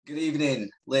Good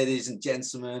evening, ladies and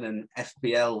gentlemen and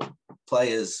FPL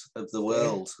players of the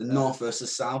world. The North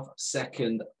versus South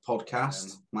second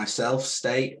podcast. Myself,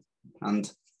 State,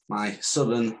 and my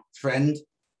southern friend,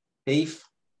 Heath.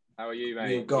 How are you,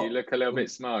 mate? You look a little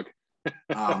bit smug.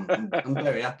 I'm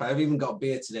very happy. I've even got a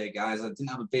beer today, guys. I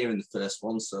didn't have a beer in the first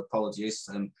one, so apologies.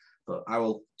 But I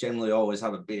will generally always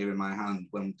have a beer in my hand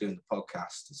when I'm doing the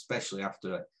podcast, especially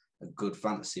after a good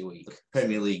fantasy week.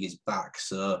 Premier League is back,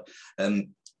 so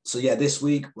yeah, this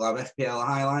week we'll have FPL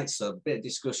highlights, so a bit of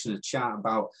discussion and chat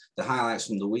about the highlights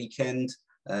from the weekend.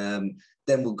 Then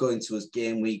we'll go into his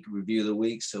game week review of the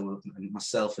week. So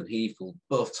myself and Heath will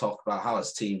both talk about how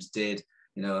his teams did.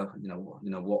 How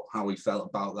we felt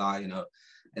about that.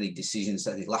 Any decisions,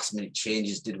 any last minute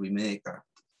changes did we make that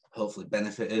hopefully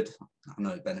benefited. I know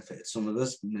it benefited some of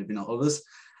us, maybe not others.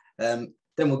 Then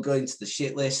we'll go into the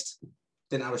shit list.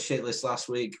 Didn't have a shit list last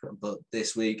week, but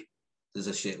this week there's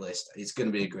a shit list. It's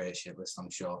going to be a great shit list, I'm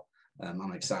sure.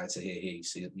 I'm excited to hear Heath.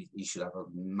 So you should have a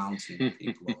mountain of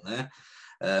people on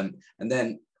there. And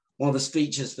then one of his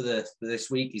features for this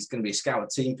week is going to be a scout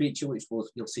team feature, which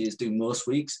you'll see us do most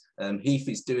weeks. Heath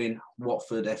is doing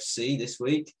Watford FC this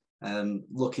week.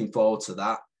 Looking forward to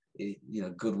that.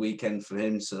 Good weekend for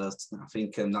him. So I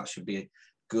think that should be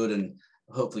good and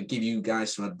hopefully give you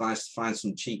guys some advice to find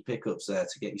some cheap pickups there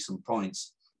to get you some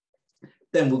points.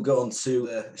 Then we'll go on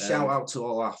to shout out to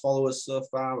all our followers so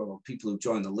far, or people who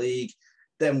joined the league.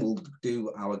 Then we'll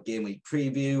do our game week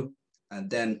preview, and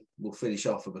then we'll finish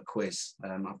off with a quiz.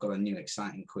 I've got a new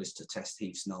exciting quiz to test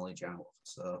Heath's knowledge out.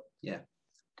 So yeah,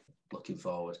 looking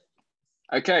forward.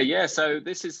 Okay, yeah. So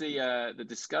this is the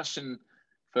discussion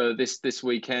for this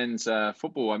weekend's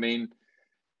football. I mean,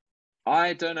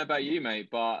 I don't know about you, mate,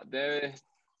 but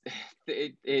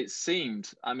it seemed,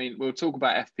 I mean, we'll talk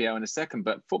about FPL in a second,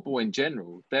 but football in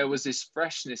general, there was this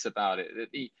freshness about it.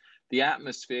 The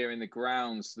atmosphere in the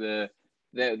grounds, there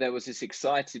was this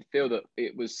excited feel that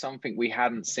it was something we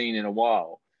hadn't seen in a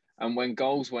while. And when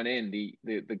goals went in,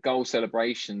 the goal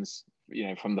celebrations,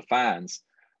 from the fans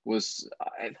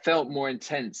it felt more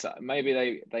intense.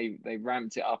 Maybe they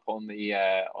ramped it up on the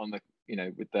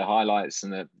with the highlights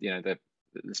and the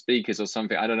speakers or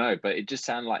something. I don't know, but it just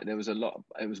sounded like there was it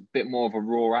was a bit more of a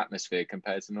raw atmosphere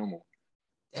compared to normal.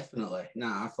 Definitely. No,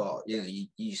 I thought, you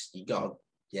got,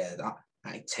 that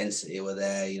intensity were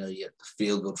there, you had the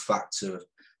feel good factor of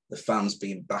the fans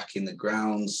being back in the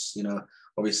grounds.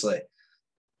 Obviously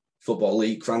Football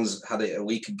League fans had it a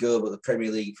week ago, but the Premier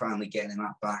League finally getting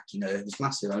that back, it was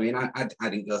massive. I mean, I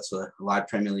didn't go to a live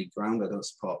Premier League ground. I don't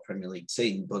support a Premier League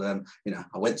team, but,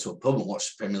 I went to a pub and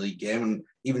watched the Premier League game. And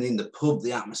even in the pub,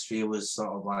 the atmosphere was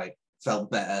sort of like, felt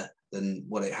better than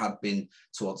what it had been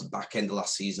towards the back end of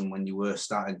last season when you were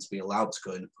starting to be allowed to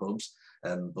go in the pubs.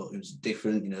 But it was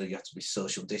different, you had to be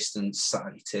social distance, sat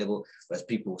at your table, whereas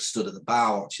people stood at the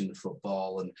bar watching the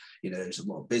football and, it was a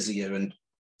lot busier. And,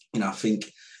 I think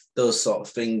those sort of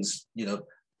things,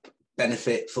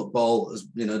 benefit football as,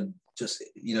 just,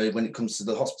 when it comes to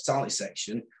the hospitality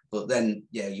section. But then,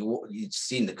 you've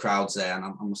seen the crowds there, and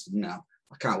I must admit,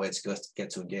 I can't wait to get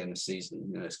to a game this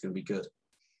season. It's going to be good.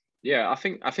 Yeah, I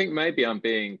think maybe I'm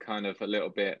being kind of a little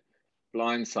bit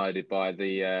blindsided by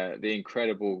the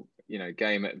incredible,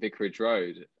 game at Vicarage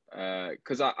Road,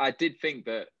 because I did think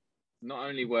that not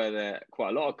only were there quite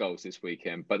a lot of goals this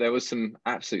weekend, but there was some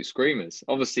absolute screamers.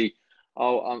 Obviously,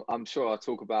 I'm sure I'll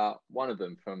talk about one of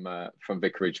them from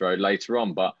Vicarage Road later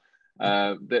on, but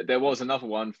there was another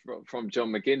one from John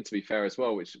McGinn, to be fair, as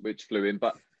well, which flew in.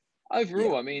 But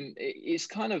overall, I mean, it's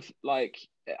kind of like,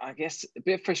 I guess, a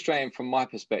bit frustrating from my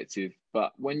perspective.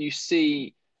 But when you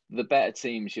see the better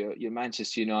teams, your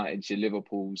Manchester United, your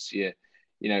Liverpools,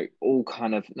 all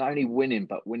kind of not only winning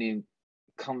but winning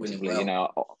comfortably, winning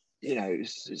well.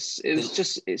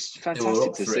 It's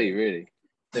fantastic to see, really.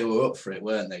 They were up for it,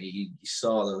 weren't they? You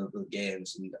saw the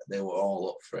games, and they were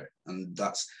all up for it, and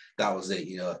that was it.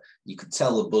 You could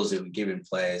tell the buzz they were giving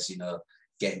players,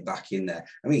 getting back in there.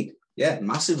 I mean, yeah,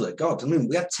 massively. God, I mean,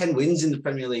 we had 10 wins in the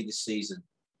Premier League this season.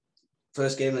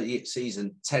 First game of the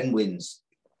season, 10 wins.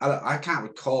 I can't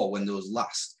recall when there was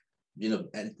last,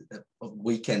 a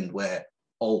weekend where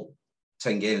all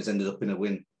 10 games ended up in a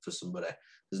win for somebody.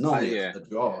 There's normally a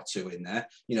draw or two in there.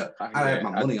 I had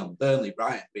my money on Burnley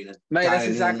Brighton being a mate. That's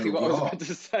exactly what I was about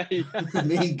to say.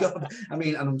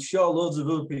 and I'm sure loads of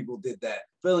other people did that.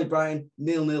 Burnley Brighton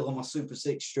 0-0 on my Super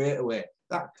Six straight away.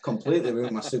 That completely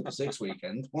ruined my Super Six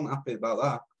weekend. Wasn't happy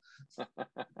about that.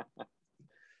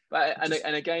 But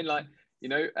and again, like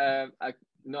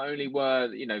not only were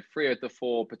 3 of the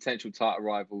 4 potential title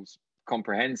rivals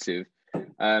comprehensive,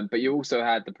 But you also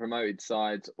had the promoted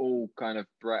sides all kind of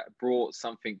brought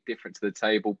something different to the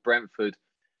table. Brentford,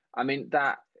 I mean,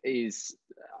 that is,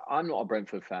 I'm not a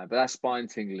Brentford fan, but that's spine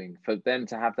tingling for them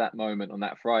to have that moment on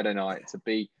that Friday night to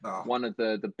be one of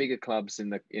the bigger clubs in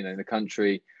the in the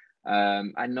country,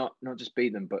 and not just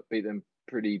beat them, but beat them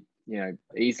pretty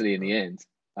easily in the end.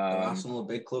 Are Arsenal a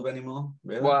big club anymore?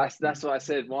 Really? Well, that's what I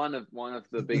said. One of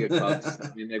the bigger clubs.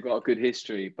 I mean, they've got a good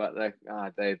history, but they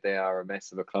are a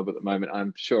mess of a club at the moment.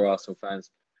 I'm sure Arsenal fans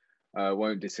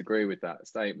won't disagree with that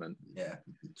statement. Yeah,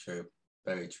 true,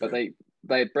 very true. But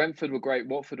they Brentford were great,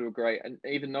 Watford were great, and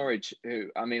even Norwich, who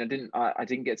I mean, I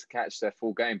didn't get to catch their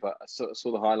full game, but I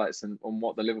saw the highlights, and on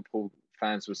what the Liverpool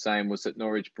fans were saying was that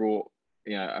Norwich brought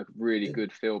a really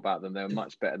good feel about them. They were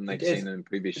much better than they've seen them in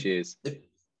previous years.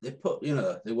 They put,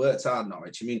 they worked hard,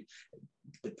 Norwich. I mean,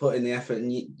 they put in the effort,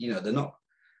 and they're not.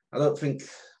 I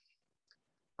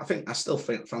still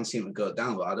think fancy them to go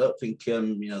down, but I don't think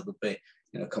they'll be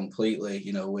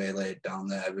completely waylaid down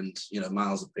there and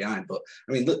miles behind. But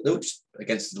I mean, they were just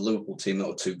against the Liverpool team that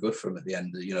were too good for them at the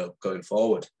end. Going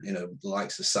forward, the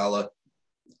likes of Salah,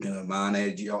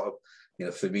 Mane, Jota,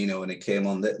 Firmino when he came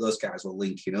on, those guys were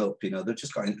linking up. They've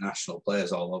just got international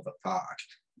players all over the park,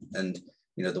 and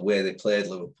the way they played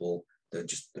Liverpool,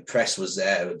 the press was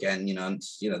there again. And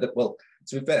well,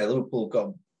 to be fair, Liverpool got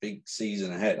a big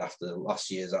season ahead after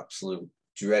last year's absolute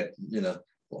dread.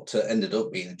 What ended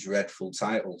up being a dreadful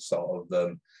title sort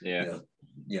of.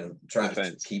 Trying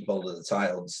to keep hold of the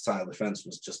title. The title defense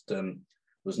was just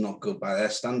was not good by their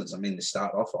standards. I mean, they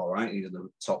started off all right, the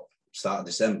top start of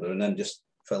December, and then just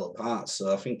fell apart.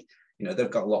 So I think they've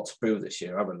got a lot to prove this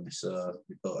year, haven't they? So,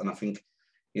 and I think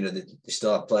they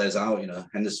still have players out.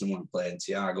 Henderson won't play, and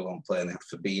Thiago won't play, and they have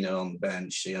Fabinho on the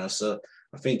bench. So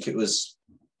I think it was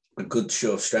a good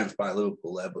show of strength by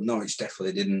Liverpool there, but Norwich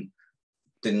definitely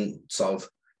didn't sort of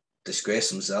disgrace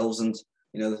themselves, and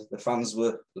the fans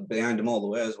were behind them all the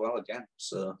way as well again.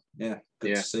 So good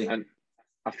to see. And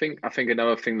I think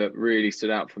another thing that really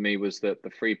stood out for me was that the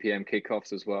 3 p.m.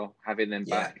 kickoffs as well, having them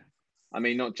back. I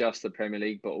mean, not just the Premier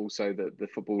League, but also the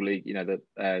Football League,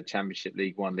 the Championship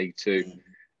League 1, League 2.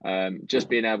 Just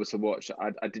being able to watch,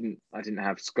 I didn't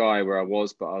have Sky where I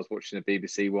was, but I was watching the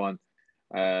BBC one.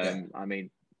 I mean,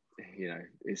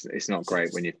 it's not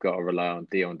great when you've got to rely on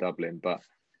Dion Dublin, but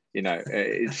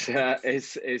it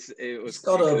was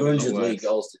got over 100 league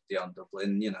goals to Dion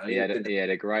Dublin. He had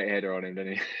a great header on him,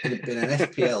 didn't he? He'd have been an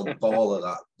FPL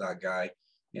baller, that guy.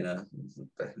 He'd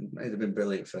have been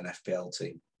brilliant for an FPL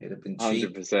team. He'd have been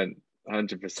cheap.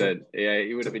 100%. Yeah,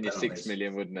 he would have been your 6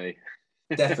 million, wouldn't he?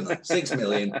 Definitely 6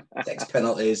 million. Takes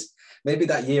penalties. Maybe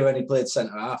that year when he played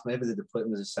centre half, maybe they'd have put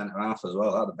him as a centre half as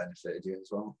well. That'd have benefited you as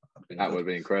well. That would have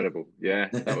been incredible. Yeah,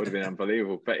 that would have been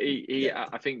unbelievable. But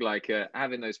I think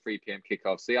having those 3 p.m.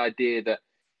 kickoffs, the idea that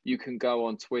you can go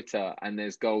on Twitter and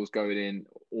there's goals going in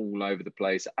all over the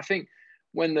place. I think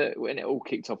when it all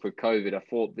kicked off with COVID, I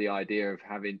thought the idea of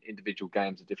having individual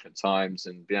games at different times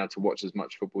and being able to watch as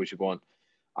much football as you want,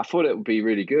 I thought it would be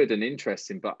really good and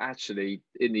interesting, but actually,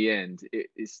 in the end,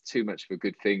 it's too much of a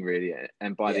good thing, really.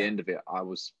 And by the end of it, I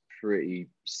was pretty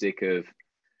sick of,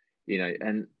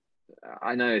 and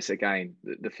I know it's again,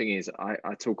 the thing is,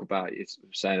 I talk about, it's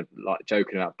saying like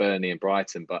joking about Burnley and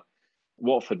Brighton, but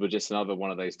Watford were just another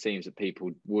one of those teams that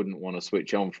people wouldn't want to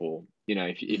switch on for.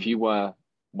 If you were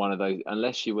one of those,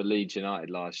 unless you were Leeds United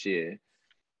last year,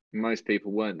 most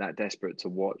people weren't that desperate to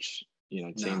watch,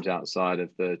 teams outside of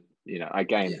the,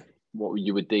 what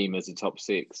you would deem as a top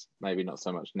 6, maybe not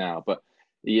so much now, but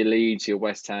your Leeds, your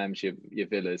West Hams, your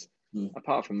Villas,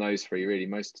 apart from those 3, really,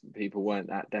 most people weren't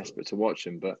that desperate to watch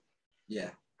them. But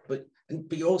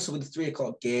but you also with the 3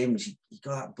 o'clock games, you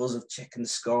got that buzz of checking the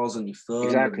scores on your phone.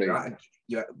 Exactly.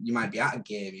 You might be at a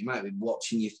game, you might be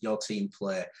watching your team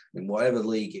play in whatever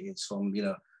league it is, from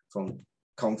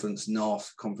Conference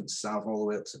North, Conference South, all the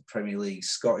way up to Premier League,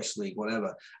 Scottish League,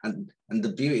 whatever. And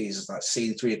the beauty is like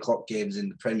seeing 3 o'clock games in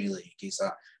the Premier League is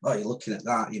that, you're looking at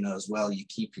that, as well. You're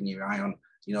keeping your eye on,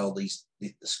 all the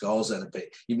scores there a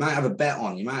bit. You might have a bet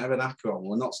on, you might have an acca on.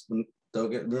 We're not,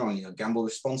 don't get me wrong, gamble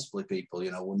responsibly, people.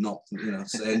 We're not,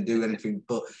 saying do anything,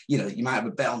 but you might have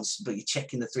a bet on, but you're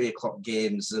checking the 3 o'clock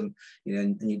games, and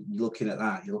you're looking at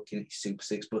that. You're looking at your Super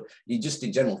Six, but you're just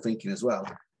in general thinking as well,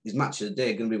 is match of the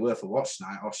day going to be worth a watch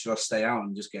tonight, or should I stay out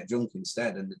and just get drunk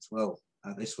instead? And it's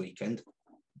this weekend,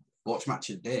 watch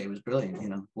match of the day. It was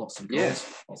brilliant, lots of goals,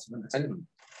 lots of entertainment.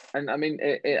 And I mean,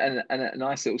 and a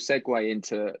nice little segue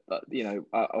into,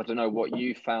 I don't know what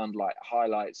you found like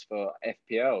highlights for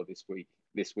FPL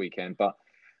this weekend, but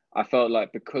I felt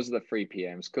like because of the 3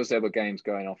 p.m.s, because there were games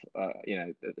going off, at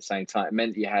the same time, it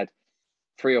meant you had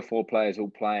 3 or 4 players all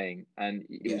playing, and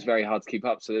it was very hard to keep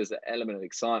up. So there's an element of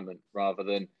excitement rather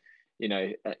than,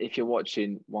 if you're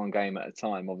watching one game at a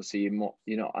time, obviously you're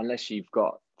not unless you've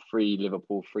got 3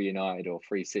 Liverpool, 3 United, or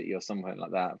 3 City or something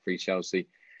like that, 3 Chelsea,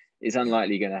 it's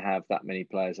unlikely going to have that many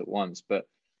players at once. But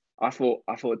I thought,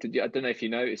 I don't know if you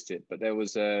noticed it, but there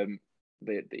was the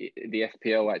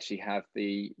FPL actually have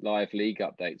the live league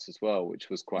updates as well, which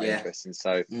was quite interesting.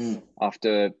 So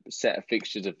after a set of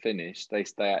fixtures had finished, they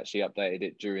actually updated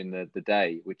it during the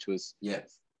day, which was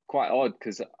quite odd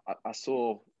because I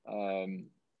saw,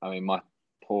 my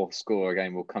poor score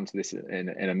again, we'll come to this in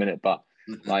a minute, but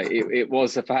like it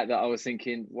was the fact that I was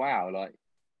thinking, wow, like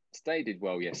Stay did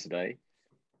well yesterday.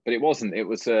 But it wasn't. It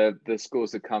was the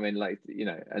scores that come in late,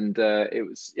 and it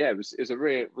was a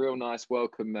real nice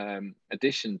welcome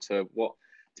addition to what.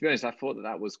 To be honest, I thought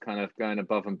that was kind of going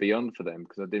above and beyond for them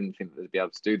because I didn't think that they'd be able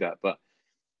to do that. But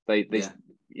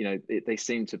they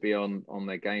seem to be on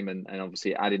their game, and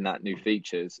obviously adding that new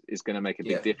features is going to make a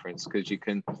big difference because you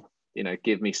can,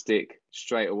 give me stick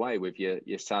straight away with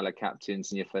your Salah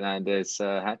captains and your Fernandes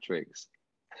hat tricks.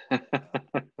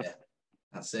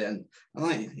 That's it, and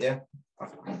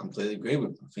I completely agree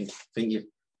with you. I think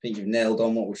you've nailed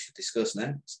on what we should discuss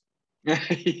next.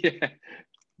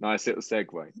 Nice little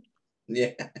segue.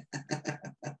 Yeah.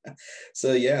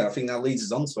 So I think that leads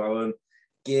us on to our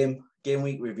game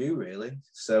week review, really.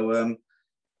 So I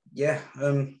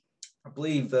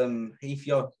believe Heath,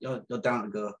 you're down to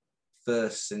go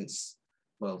first since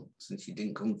you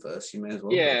didn't come first, you may as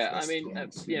well. Yeah, I mean,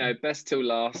 best till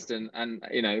last, and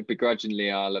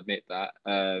begrudgingly, I'll admit that.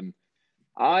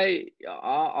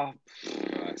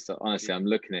 So honestly, I'm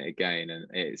looking at it again, and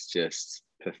it's just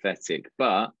pathetic.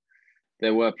 But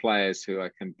there were players who I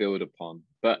can build upon.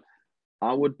 But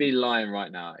I would be lying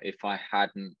right now if I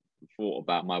hadn't thought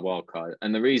about my wildcard.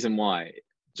 And the reason why,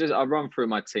 I'll run through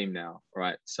my team now,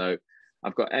 right? So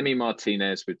I've got Emi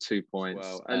Martinez with 2 points.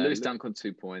 Lewis Dunk on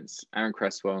 2 points. Aaron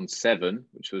Cresswell on 7,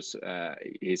 which was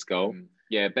his goal.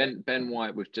 Yeah, Ben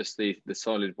White with just the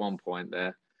solid 1 point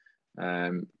there.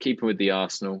 Keeping with the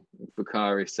Arsenal,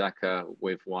 Bukayo Saka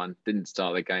with 1. Didn't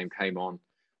start the game, came on,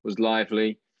 was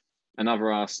lively.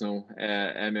 Another Arsenal,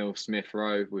 Emil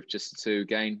Smith-Rowe with just 2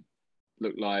 again,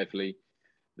 looked lively.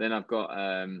 Then I've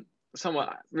got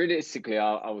somewhat realistically,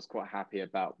 I was quite happy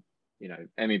about.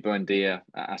 Emi Buendia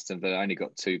at Aston Villa only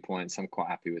got 2 points. I'm quite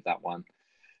happy with that one.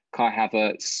 Kai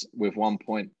Havertz with 1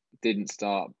 point didn't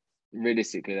start.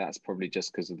 Realistically, that's probably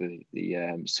just because of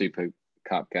the Super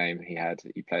Cup game he had.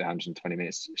 He played 120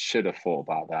 minutes. Should have thought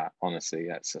about that. Honestly,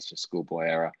 that's such a schoolboy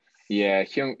error. Yeah,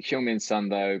 Heung-min Son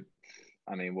though.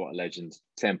 I mean, what a legend!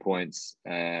 10 points.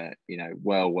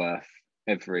 Well worth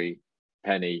every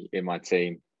penny in my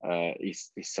team.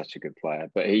 He's such a good player.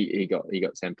 But he got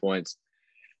 10 points.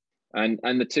 And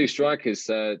the 2 strikers,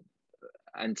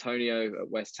 Antonio at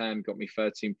West Ham got me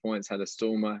 13 points, had a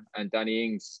stormer, and Danny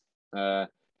Ings,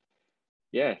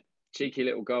 cheeky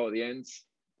little goal at the end,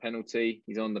 penalty.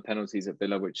 He's on the penalties at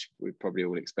Villa, which we probably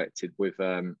all expected. With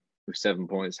 7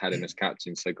 points, had him as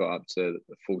captain, so got up to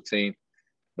 14.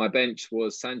 My bench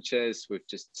was Sanchez with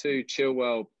just 2.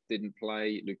 Chilwell didn't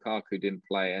play, Lukaku didn't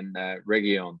play, and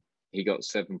Reguilon, he got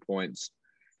 7 points.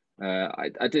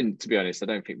 I didn't, to be honest, I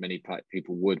don't think many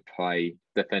people would play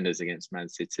defenders against Man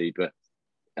City, but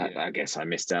I guess I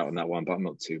missed out on that one, but I'm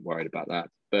not too worried about that.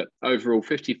 But overall,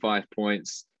 55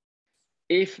 points.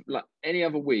 If like any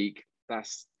other week,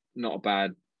 that's not a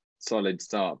bad, solid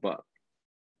start. But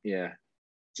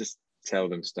just tell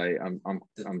them, Stay.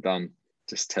 I'm done.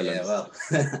 Just tell them.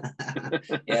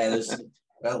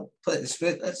 Well, let's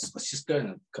just go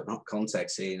into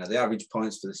context here. The average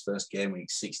points for this first game week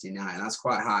 69. That's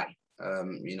quite high. I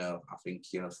think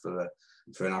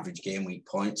for an average game week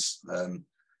points,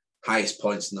 highest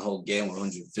points in the whole game were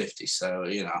 150. So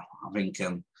I think,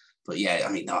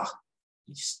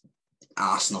 just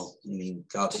Arsenal. I mean,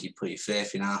 God, you put your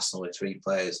faith in Arsenal with 3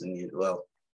 players, and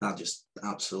that just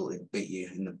absolutely beat you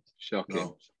in the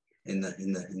shocking in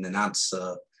the nads.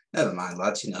 So never mind,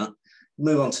 lads.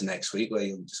 Move on to next week where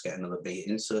you'll just get another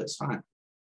beating, so it's fine.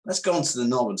 Let's go on to the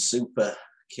Northern Super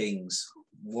Kings.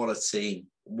 What a team.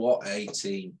 What a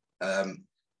team. The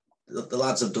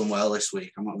lads have done well this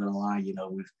week. I'm not going to lie.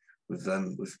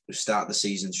 We've started the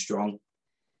season strong.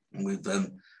 And we've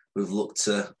looked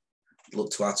to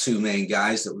our 2 main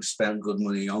guys that we've spent good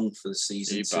money on for the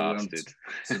season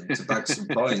to bag some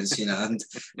points, and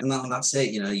that's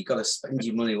it. You've got to spend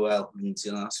your money well, and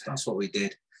that's what we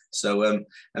did. So,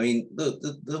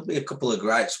 there'll be a couple of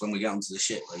gripes when we get onto the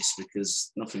shit list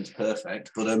because nothing's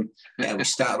perfect. But we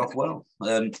started off well,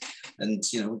 and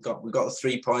we got the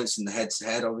 3 points in the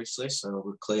head-to-head, obviously, so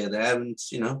we're clear there, and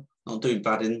not not doing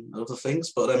bad in other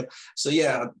things. But so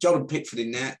yeah, Jordan Pickford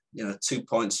in net, 2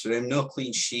 points for him. No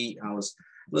clean sheet. I was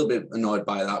a little bit annoyed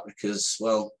by that because,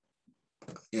 well,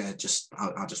 yeah, I just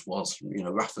was.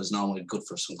 Rafa's normally good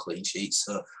for some clean sheets,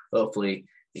 so hopefully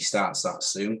he starts that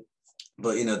soon.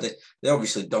 But they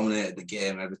obviously dominated the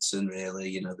game. Everton,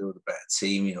 really, they were the better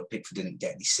team. Pickford didn't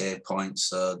get any save points,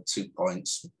 so 2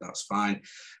 points, that's fine.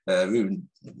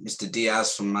 Mr.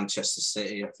 Diaz from Manchester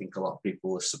City. I think a lot of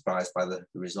people were surprised by the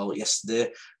result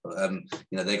yesterday. But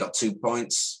they got 2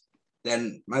 points.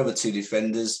 Then my other two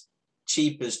defenders,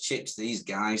 cheap as chips, these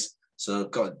guys. So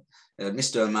I've got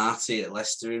Mr. Amati at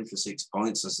Leicester in for 6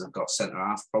 points as they've got centre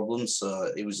half problems.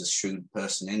 So he was a shrewd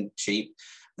person in, cheap.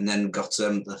 And then got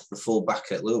the full back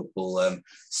at Liverpool,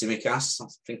 Tsimikas. I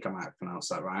think I might pronounce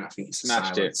that right. I think it's a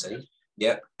silent T.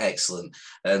 Yep, excellent.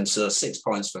 So 6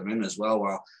 points from him as well.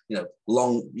 While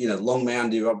long may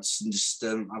Andy Robertson just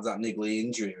have that niggly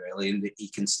injury really, and he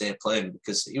can stay playing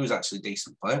because he was actually a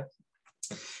decent player.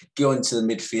 Going to the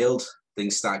midfield,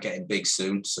 things start getting big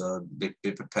soon, so be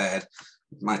prepared.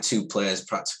 My two players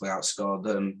practically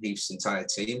outscored Heath's entire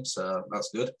team, so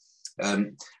that's good.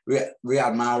 Riyad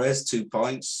Mahrez, 2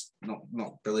 points.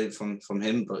 Not brilliant from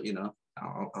him, but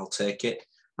I'll take it.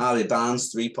 Harvey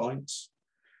Barnes, 3 points.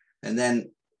 And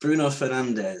then Bruno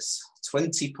Fernandes,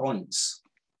 20 points.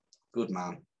 Good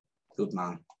man.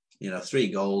 3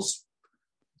 goals.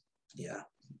 Yeah,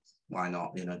 why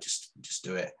not? Just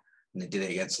do it. And they did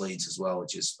it against Leeds as well,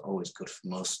 which is always good for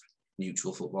most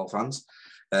neutral football fans.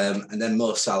 And then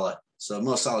Mo Salah. So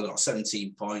Mo Salah got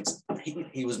 17 points.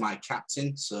 He was my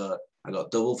captain, so I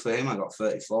got double for him. I got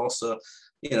 34. So,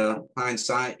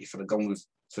 hindsight, if I'd have gone with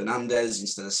Fernandes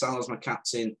instead of Salah as my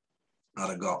captain, I'd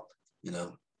have got,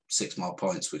 6 more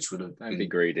points, which would have Don't be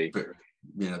greedy.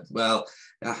 Well,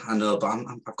 I know, but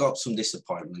I've got some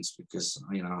disappointments because,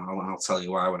 I'll tell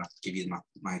you why when I give you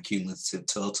my cumulative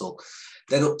total.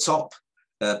 Then up top,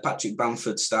 Patrick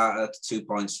Bamford started, 2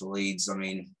 points for Leeds. I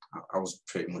mean, I was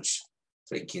pretty much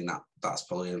thinking that's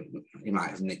probably, he might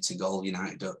have nicked a goal.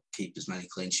 United don't keep as many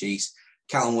clean sheets.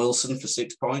 Callum Wilson for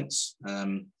 6 points.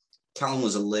 Callum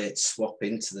was a late swap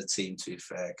into the team, to be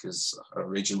fair, because I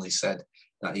originally said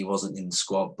that he wasn't in the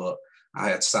squad, but I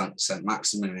had sent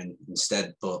Maximin in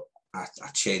instead, but I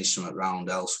changed something around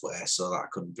elsewhere so that I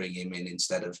could bring him in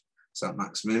instead of St.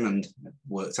 Maximin, and it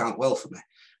worked out well for me.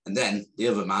 And then the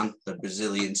other man, the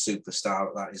Brazilian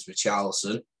superstar, that is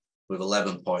Richarlison, with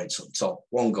 11 points up top,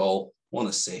 1 goal, 1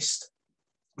 assist.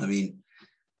 I mean,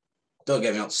 don't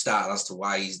get me up to start as to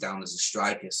why he's down as a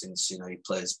striker, since he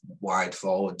plays wide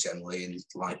forward generally, and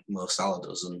like Mo Salah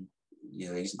does, and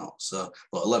he's not. So,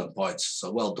 but 11 points.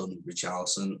 So well done,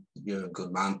 Richarlison. You're a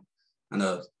good man. I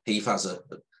know Heath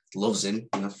loves him.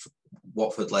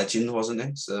 Watford legend, wasn't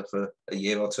he? So for a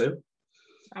year or two.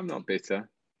 I'm not bitter.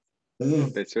 I'm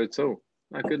not bitter at all.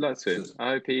 No, good luck to him.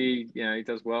 I hope he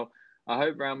does well. I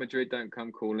hope Real Madrid don't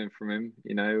come calling from him,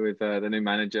 with the new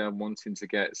manager wanting to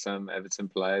get some Everton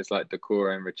players like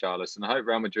Doucouré and Richarlison. I hope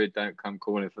Real Madrid don't come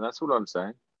calling for. That's all I'm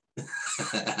saying.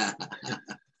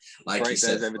 Like you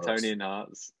said, Evertonian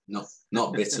hearts.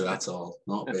 Not bitter at all.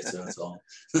 Not bitter at all.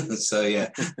 So yeah,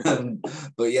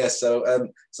 but yeah, so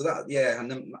that, yeah,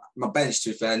 and then my bench, to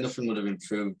be fair, nothing would have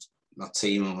improved my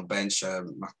team on my bench.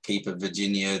 My keeper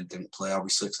Virginia didn't play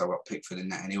obviously because I got Pickford in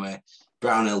that anyway.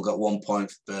 Brownhill got 1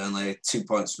 point for Burnley, 2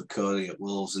 points for Cody at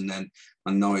Wolves, and then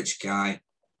my Norwich guy,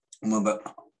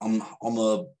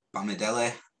 Omo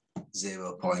Bamidele,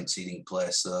 0 points. He didn't play,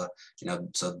 so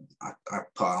so I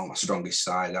put out my strongest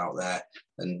side out there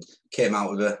and came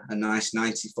out with a nice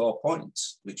 94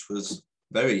 points, which was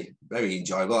very, very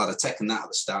enjoyable. I'd have taken that at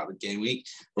the start of the game week,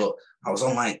 but I was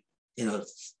on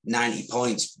 90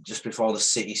 points just before the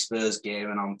City Spurs game,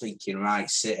 and I'm thinking, right,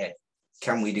 City,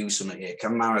 can we do something here?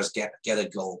 Can Mahrez get a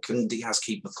goal? Can Diaz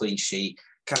keep a clean sheet?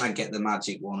 Can I get the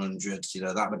magic 100?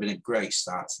 That would have been a great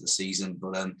start to the season,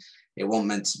 but it wasn't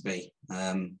meant to be.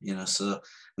 So,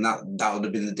 and that would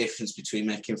have been the difference between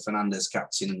making Fernandes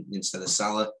captain instead of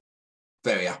Salah.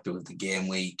 Very happy with the game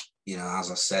week. As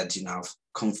I said, I've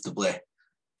comfortably,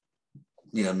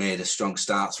 made a strong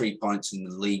start. 3 points in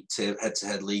the league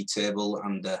head-to-head league table,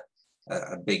 and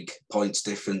a big points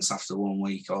difference after 1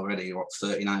 week already.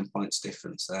 39 points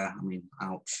difference there. I mean,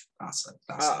 ouch.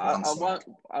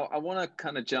 I want to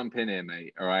kind of jump in here,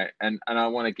 mate. All right, and I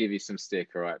want to give you some stick,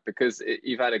 all right, because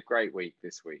you've had a great week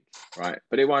this week, right?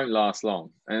 But it won't last long,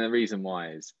 and the reason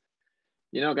why is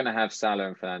you're not going to have Salah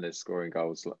and Fernandes scoring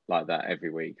goals like that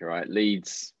every week, all right?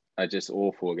 Leeds are just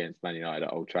awful against Man United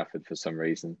at Old Trafford for some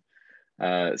reason.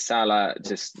 Salah,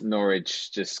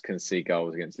 Norwich just concede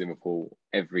goals against Liverpool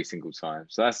every single time.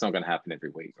 So that's not going to happen every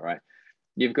week, right?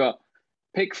 You've got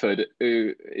Pickford,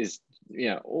 who is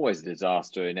always a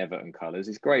disaster in Everton colours.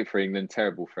 He's great for England,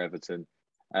 terrible for Everton.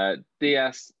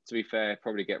 Diaz, to be fair,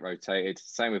 probably get rotated.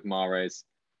 Same with Mahrez.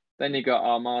 Then you got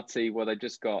Armati. Well, they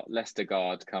just got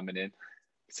Lestergaard coming in,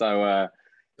 so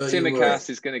Tsimikas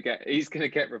is going to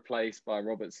get replaced by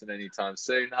Robertson anytime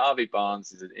soon. Harvey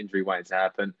Barnes is an injury waiting to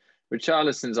happen.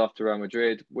 Richarlison's off to Real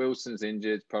Madrid. Wilson's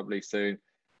injured, probably soon.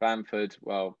 Bamford,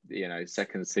 well,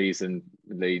 second season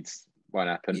Leeds won't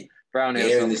happen.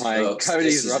 Brownhill's not playing.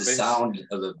 Cody's rubbish. The sound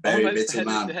of a very bitter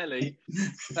man. Dele.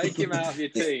 Take him out of your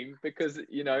team because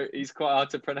he's quite hard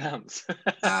to pronounce.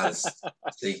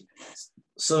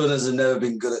 Southerners have never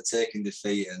been good at taking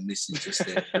defeat, and this is just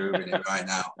improving it right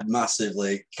now.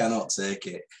 Massively, cannot take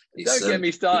it. Don't get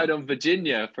me started on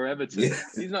Virginia for Everton. Yeah.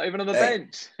 He's not even on the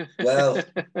bench. Well,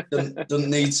 doesn't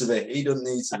need to be. He doesn't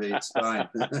need to be. It's fine.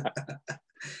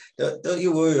 Don't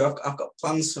you worry. I've got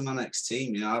plans for my next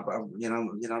team. I've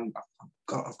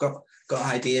got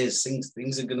ideas.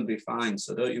 Things are going to be fine.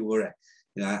 So don't you worry.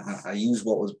 I use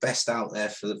what was best out there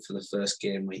for the first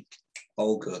game week.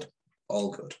 All good.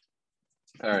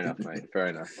 Fair enough, mate. Fair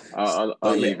enough. I'll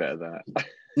leave it at that.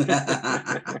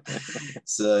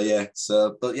 That's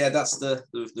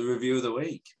the review of the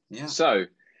week. Yeah. So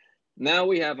now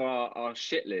we have our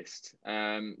shit list.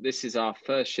 This is our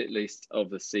first shit list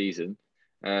of the season.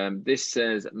 This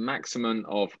says maximum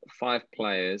of 5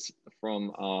 players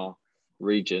from our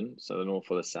region, so the north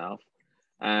or the south,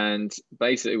 and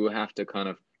basically we'll have to kind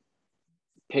of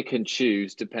pick and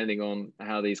choose depending on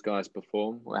how these guys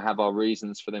perform. We'll have our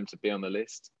reasons for them to be on the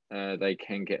list. They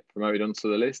can get promoted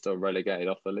onto the list or relegated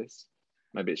off the list.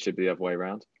 Maybe it should be the other way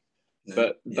around.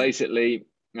 Basically,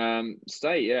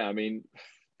 State, I mean,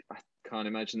 I can't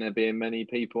imagine there being many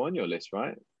people on your list,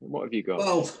 right? What have you got?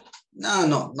 Well, no,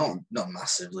 not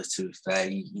massively, to be fair.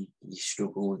 You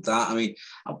struggle with that. I mean,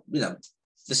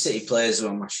 the City players are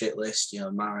on my shit list.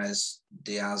 Mahrez,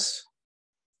 Diaz,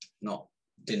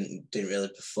 didn't really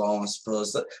perform. I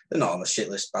suppose that they're not on the shit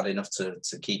list bad enough to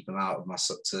keep them out of my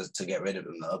to get rid of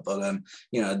them though. But I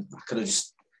could have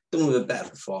just done with a better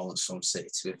performance from City,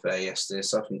 to be fair, yesterday.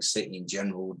 So I think City in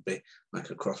general would be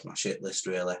across my shit list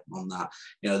really on that.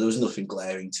 There was nothing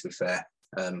glaring, to be fair.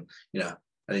 I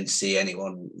didn't see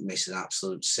anyone miss an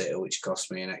absolute sitter, which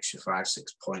cost me an extra 5-6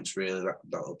 points. Really,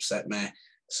 that upset me.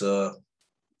 So.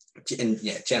 And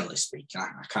generally speaking,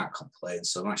 I can't complain.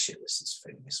 So my shit list is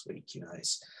thin this week.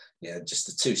 It's just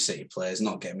the 2 City players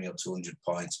not getting me up to 100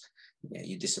 points.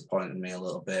 You disappointed me a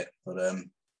little bit, but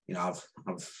I've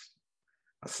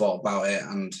thought about it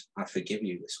and I forgive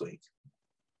you this week.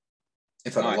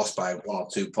 If I'd have lost by 1 or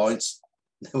 2 points,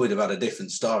 we would have had a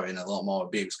different story and a lot more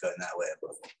abuse going that way.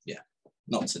 But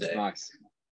not today. Nice.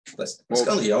 Let's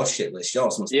go to your shit list.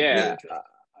 Yours must be really good.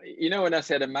 When I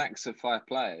said a max of 5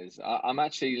 players, I'm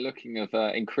actually looking of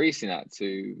increasing that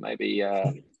to maybe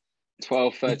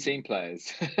 12, 13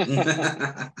 players.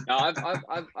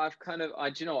 I've kind of,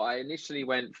 I initially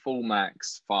went full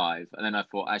max 5, and then I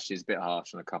thought actually it's a bit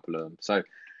harsh on a couple of them. So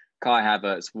Kai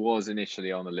Havertz was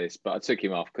initially on the list, but I took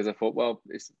him off because I thought, well,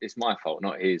 it's my fault,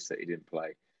 not his, that he didn't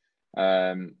play.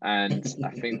 And I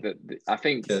think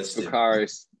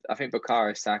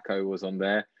Bukayo Saka was on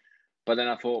there. But then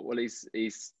I thought, well,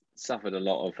 he's suffered a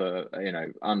lot of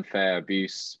unfair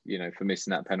abuse, for missing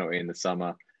that penalty in the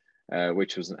summer,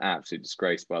 which was an absolute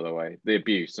disgrace, by the way. The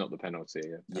abuse, not the penalty.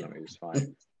 The penalty was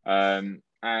fine.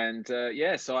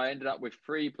 So I ended up with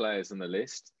 3 players on the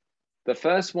list. The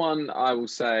first one I will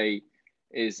say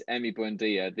is Emi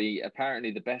Buendia,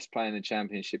 apparently the best player in the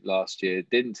Championship last year,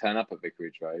 didn't turn up at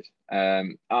Vicarage Road.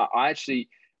 I actually,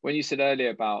 when you said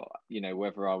earlier about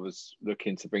whether I was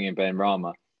looking to bring in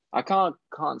Benrahma, I can't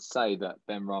say that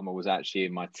Benrahma was actually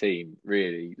in my team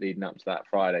really leading up to that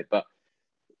Friday. But,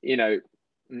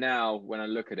 now when I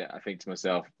look at it, I think to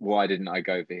myself, why didn't I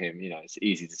go for him? It's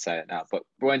easy to say it now. But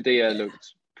Buendia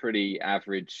looked pretty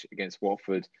average against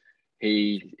Watford.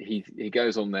 He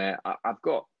goes on there. I've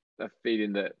got a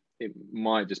feeling that it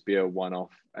might just be a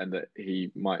one-off and that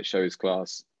he might show his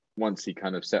class once he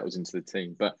kind of settles into the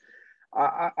team. But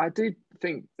I do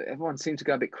think that everyone seemed to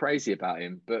go a bit crazy about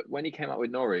him, but when he came up with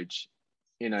Norwich,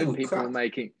 people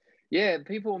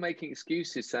were making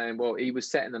excuses saying, well, he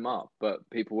was setting them up, but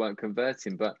people weren't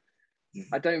converting. But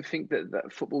I don't think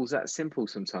that football's that simple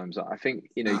sometimes. I think,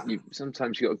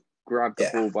 sometimes you got to grab the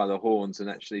ball by the horns and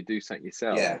actually do something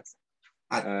yourself. Yeah.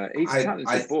 He's a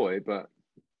talented boy, but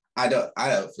I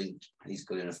don't think he's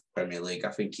good enough for Premier League.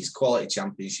 I think he's quality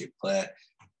Championship player,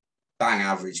 bang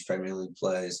average Premier League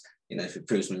players. If it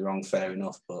proves me wrong, fair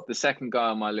enough. But the second guy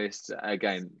on my list,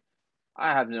 again,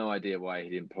 I have no idea why he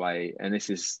didn't play. And this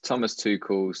is Thomas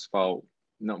Tuchel's fault,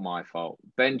 not my fault.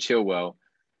 Ben Chilwell,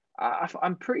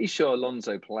 I'm pretty sure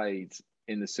Alonso played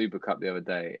in the Super Cup the other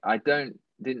day. I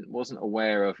wasn't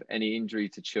aware of any injury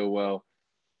to Chilwell.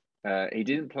 He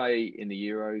didn't play in the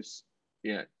Euros.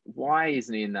 Why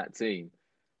isn't he in that team?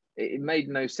 It made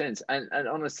no sense. And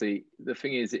honestly, the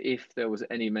thing is, if there was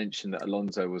any mention that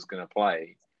Alonso was going to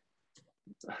play,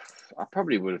 I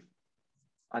probably would have.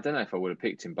 I don't know if I would have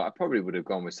picked him, but I probably would have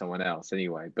gone with someone else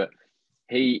anyway. But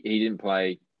he didn't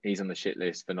play. He's on the shit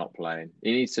list for not playing.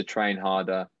 He needs to train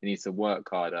harder. He needs to work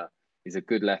harder. He's a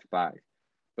good left back.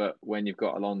 But when you've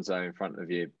got Alonso in front of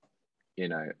you,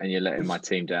 and you're letting my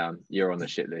team down, you're on the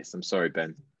shit list. I'm sorry,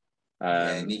 Ben.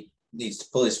 He needs to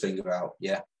pull his finger out.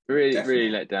 Yeah, really, definitely.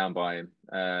 really let down by him.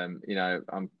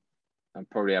 I'm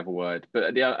probably have a word,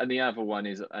 but the other one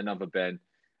is another Ben,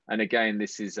 and again,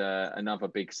 this is another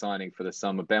big signing for the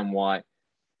summer, Ben White.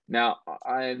 Now,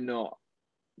 I am not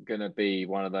going to be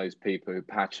one of those people who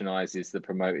patronizes the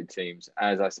promoted teams,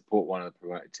 as I support one of the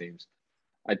promoted teams.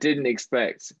 I didn't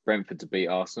expect Brentford to beat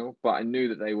Arsenal, but I knew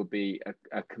that they would be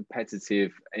a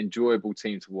competitive, enjoyable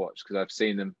team to watch because I've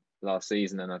seen them last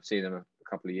season and I've seen them a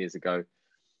couple of years ago.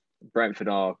 Brentford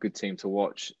are a good team to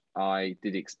watch. I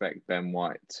did expect Ben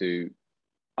White to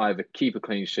either keep a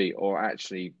clean sheet or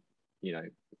actually,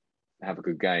 have a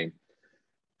good game.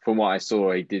 From what I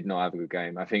saw, he did not have a good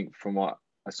game. I think from what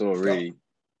I saw, really,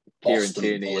 Kieran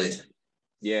Tierney,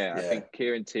 I think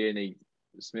Kieran Tierney,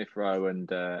 Smith Rowe, and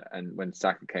when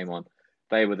Saka came on,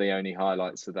 they were the only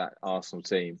highlights of that Arsenal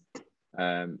team.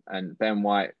 And Ben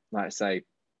White, like I say,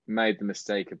 made the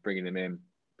mistake of bringing him in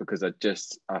because I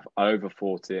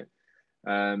overthought it.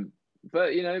 But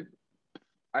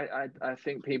I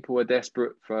think people were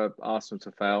desperate for Arsenal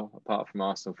to fail, apart from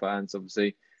Arsenal fans,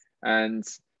 obviously, and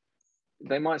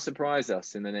they might surprise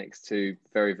us in the next two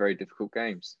very, very difficult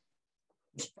games.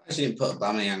 I'm surprised you didn't put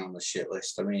Aubameyang on the shit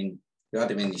list. I mean, you had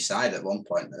him in your side at one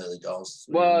point, early doors.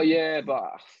 Well, yeah,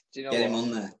 but do you know get what? him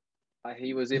on there.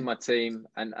 He was in my team,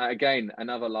 and again,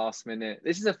 another last minute.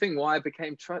 This is the thing why I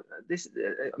became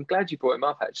I'm glad you brought him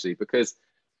up actually, because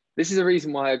this is a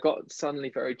reason why I got suddenly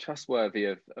very trustworthy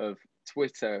of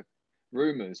Twitter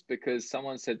rumors, because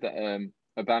someone said that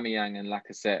Aubameyang and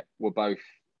Lacazette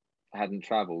hadn't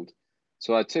travelled.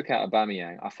 So I took out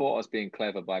Aubameyang. I thought I was being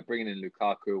clever by bringing in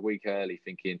Lukaku a week early,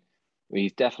 thinking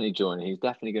he's definitely joining. He's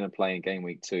definitely going to play in game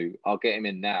week 2. I'll get him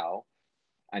in now,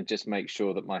 and just make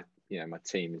sure that my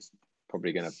team is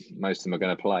probably most of them are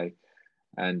going to play.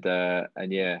 And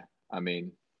yeah, I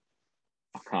mean,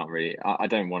 I can't really. I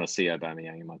don't want to see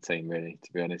Aubameyang in my team, really,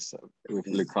 to be honest. With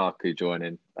Lukaku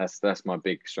joining, that's my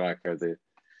big striker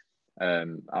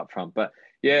up front. But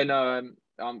yeah, no,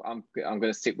 I'm going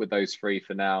to stick with those 3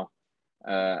 for now.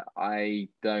 I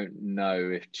don't know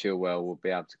if Chilwell will be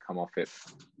able to come off it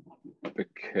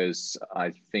because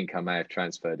I think I may have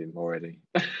transferred him already.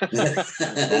 But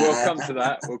we'll come to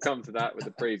that. We'll come to that with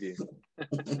the preview.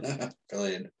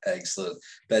 Brilliant. Excellent.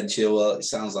 Ben Chilwell, it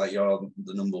sounds like you're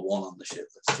the number 1 on the shit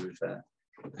list, to be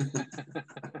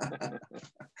fair.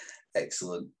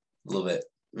 Excellent. Love it.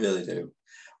 Really do.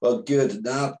 Well, good.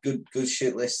 Good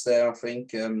shit list there, I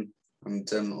think. And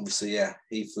obviously, yeah,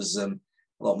 Heath was a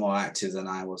lot more active than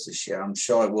I was this year. I'm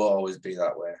sure it will always be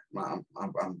that way. I'm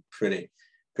pretty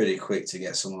quick to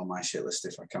get someone on my shit list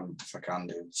if I can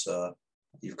do. So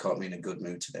you've caught me in a good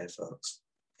mood today, folks.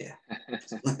 Yeah.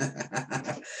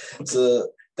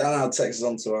 So that now takes us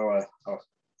on to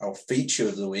our feature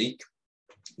of the week,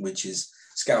 which is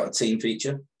Scout a Team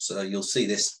feature. So you'll see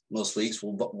this most weeks.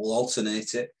 We'll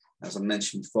alternate it, as I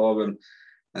mentioned before.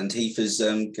 And Heath is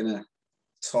going to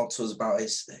talk to us about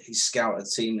his Scout a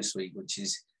Team this week, which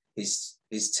is his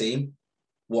team,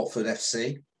 Watford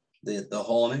FC, the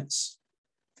Hornets,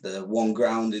 the one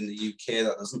ground in the UK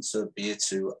that doesn't serve beer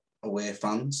to away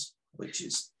fans, which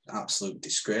is absolute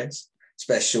disgrace,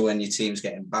 especially when your team's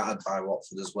getting battered by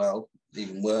Watford as well,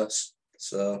 even worse.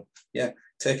 So yeah,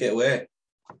 take it away.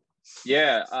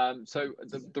 Yeah. So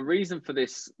the reason for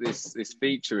this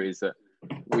feature is that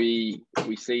we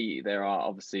see there are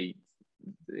obviously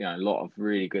a lot of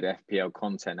really good FPL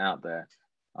content out there.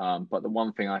 But the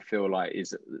one thing I feel like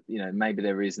is, maybe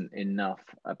there isn't enough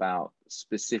about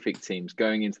specific teams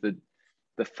going into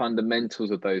the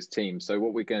fundamentals of those teams. So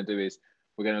what we're going to do is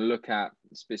we're going to look at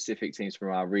specific teams from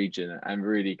our region and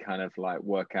really kind of like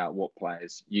work out what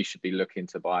players you should be looking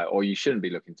to buy or you shouldn't be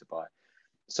looking to buy.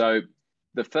 So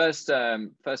the first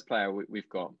player we've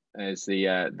got is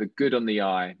the good on the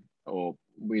eye, or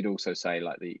we'd also say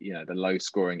like the low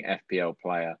scoring FPL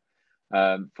player.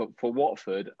 For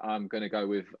Watford, I'm going to go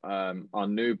with our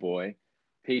new boy,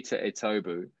 Peter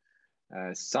Etobu.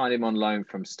 Signed him on loan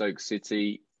from Stoke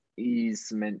City.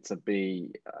 He's meant to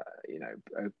be,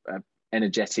 an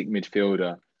energetic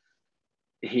midfielder.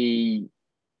 he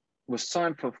was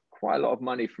signed for quite a lot of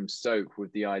money from Stoke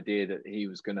with the idea that he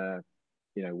was going to,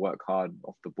 work hard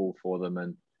off the ball for them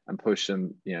and push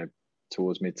them,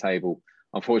 towards mid-table.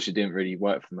 Unfortunately, it didn't really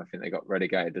work for them. I think they got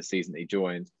relegated the season he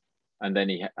joined. And then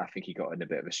I think he got in a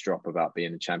bit of a strop about being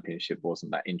in the Championship,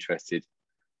 wasn't that interested.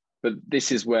 But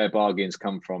this is where bargains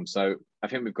come from. So I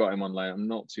think we've got him on loan. I'm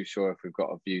not too sure if we've got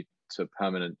a view to a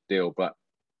permanent deal, but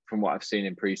from what I've seen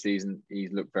in pre-season,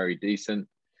 he's looked very decent.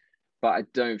 But I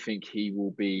don't think he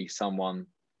will be someone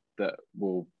that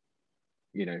will,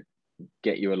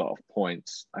 get you a lot of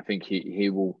points. I think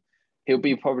he'll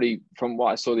be probably, from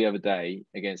what I saw the other day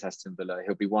against Aston Villa,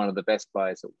 he'll be one of the best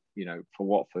players, for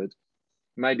Watford.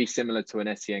 Maybe similar to an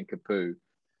Etienne Capoue,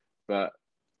 but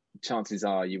chances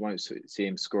are you won't see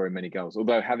him scoring many goals.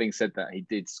 Although, having said that, he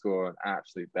did score an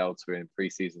absolute belter in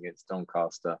pre-season against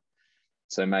Doncaster.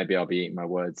 So maybe I'll be eating my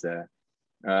words there.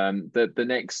 The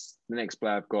next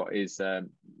player I've got is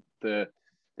the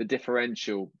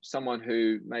differential, someone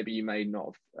who maybe you may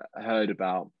not have heard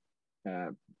about.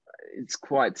 It's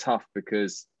quite tough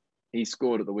because he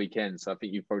scored at the weekend, so I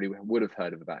think you probably would have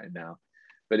heard about him now.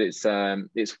 But it's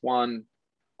one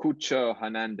Cucho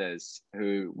Hernandez,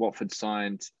 who Watford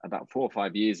signed about 4 or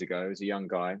 5 years ago as a young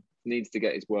guy. Needs to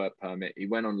get his work permit. He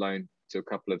went on loan to a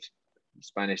couple of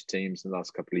Spanish teams in the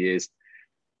last couple of years.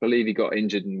 I believe he got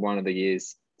injured in one of the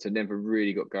years, so never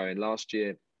really got going. Last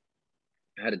year,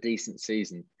 had a decent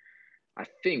season. I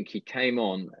think he came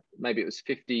on, maybe it was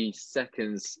 50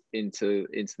 seconds into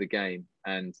the game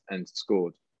and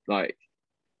scored. Like,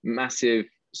 massive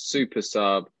super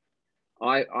sub.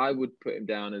 I would put him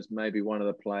down as maybe one of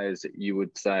the players that you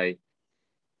would say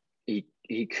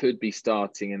he could be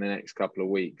starting in the next couple of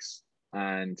weeks.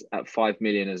 And at 5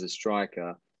 million as a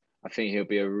striker, I think he'll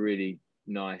be a really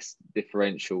nice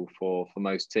differential for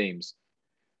most teams.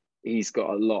 He's got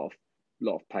a lot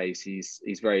of pace.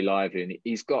 He's very lively, and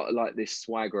he's got like this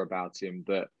swagger about him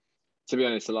that, to be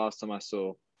honest, the last time I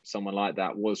saw someone like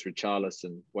that was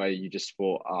Richarlison, where you just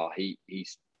thought, oh, he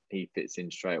fits in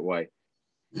straight away.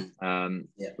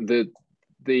 The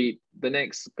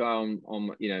next guy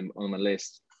on my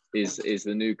list is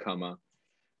the newcomer,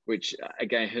 which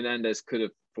again Hernandez could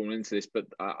have fallen into this, but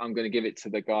I'm going to give it to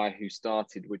the guy who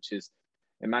started, which is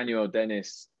Emmanuel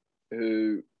Dennis,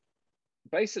 who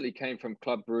basically came from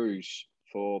Club Brugge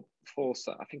for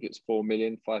I think it's 4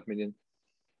 million, 5 million,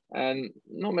 and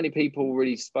not many people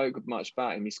really spoke much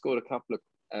about him. He scored a couple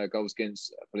of goals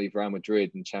against, I believe, Real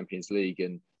Madrid in Champions League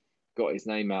and got his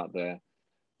name out there.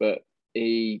 But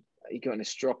he got in a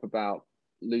strop about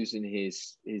losing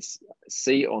his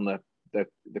seat on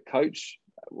the coach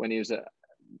when he was at,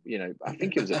 I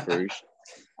think it was at Bruges,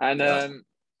 and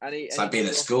it's like being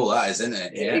at school, that is, isn't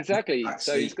it? Yeah, exactly.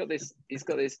 So he's got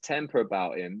this temper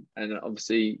about him, and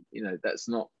obviously, that's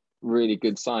not really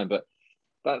good sign. But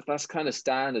that's kind of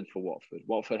standard for Watford.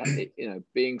 Watford,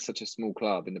 being such a small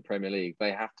club in the Premier League,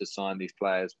 they have to sign these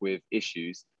players with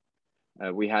issues.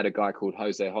 We had a guy called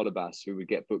Jose Holebas who would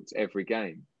get booked every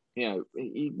game.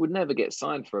 He would never get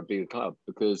signed for a bigger club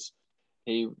because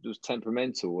he was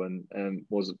temperamental and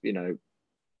was,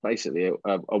 basically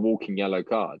a walking yellow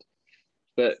card.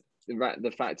 But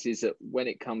the fact is that when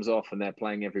it comes off and they're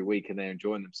playing every week and they're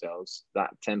enjoying themselves,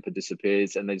 that temper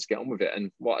disappears and they just get on with it.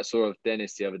 And what I saw of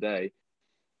Dennis the other day,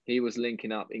 he was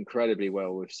linking up incredibly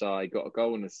well with Sarr. He got a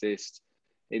goal and assist.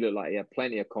 He looked like he had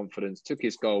plenty of confidence, took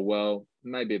his goal well,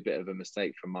 maybe a bit of a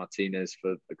mistake from Martinez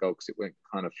for the goal because it went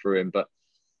kind of through him. But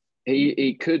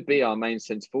he could be our main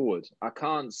centre forward. I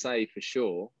can't say for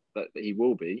sure that he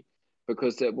will be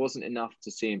because there wasn't enough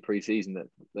to see in pre-season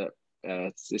that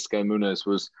Xisco Munoz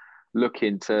was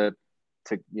looking to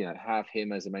have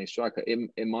him as a main striker.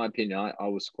 In my opinion, I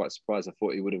was quite surprised. I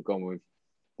thought he would have gone with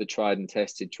the tried and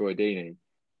tested Troy Deeney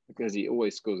because he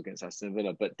always scores against Aston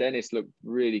Villa. But Dennis looked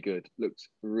really good, looked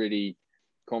really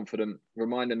confident,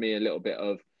 reminded me a little bit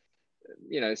of,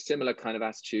 similar kind of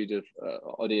attitude of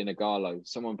Odion Ighalo,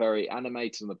 someone very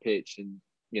animated on the pitch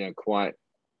and, quite,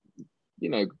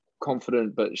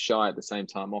 confident but shy at the same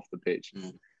time off the pitch.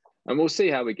 And we'll see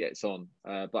how he gets on.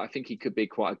 But I think he could be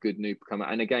quite a good newcomer.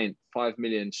 And again, 5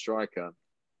 million striker.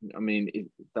 I mean,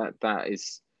 that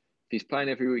is, if he's playing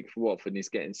every week for Watford and he's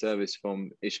getting service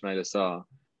from Ismaila Sarr,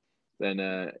 then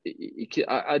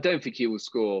I don't think he will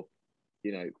score,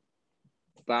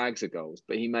 bags of goals,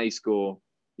 but he may score,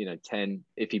 10,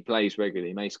 if he plays regularly,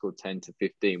 he may score 10 to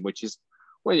 15, which is,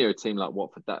 when you're a team like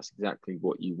Watford, that's exactly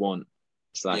what you want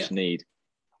 / need.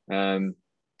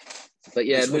 But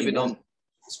yeah, moving on.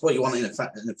 It's what you want in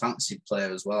a fantasy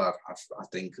player as well. I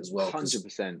think as well.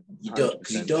 100%. You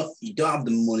don't have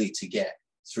the money to get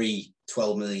three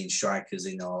 12 million strikers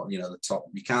in, or, the top.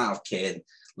 You can't have Kane,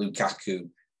 Lukaku,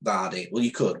 Vardy. Well,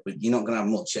 you could, but you're not going to have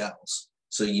much else.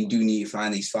 So you do need to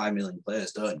find these 5 million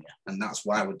players, don't you? And that's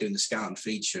why we're doing the scouting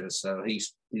feature. So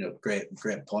he's, great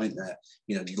point there.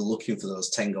 You're looking for those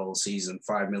 10 goal season,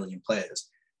 5 million players.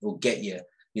 Will get you,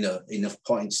 enough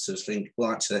points to think,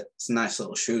 well, actually, it's a nice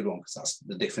little shrewd one, because that's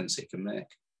the difference it can make.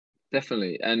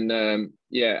 Definitely. And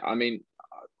I mean,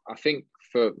 I think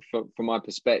from my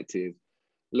perspective,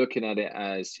 looking at it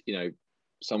as,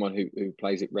 someone who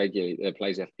plays it regularly,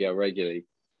 plays FPL regularly,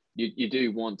 you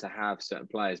do want to have certain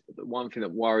players. But the one thing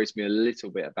that worries me a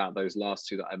little bit about those last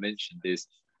two that I mentioned is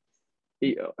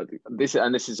this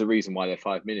is the reason why they're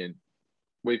 5 million.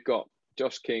 We've got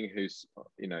Josh King, who's,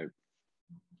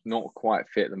 not quite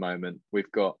fit at the moment.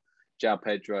 We've got João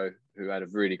Pedro, who had a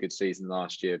really good season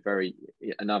last year.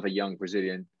 Another young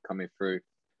Brazilian coming through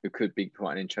who could be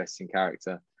quite an interesting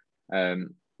character.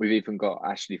 We've even got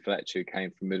Ashley Fletcher, who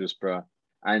came from Middlesbrough,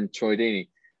 and Troy Deeney.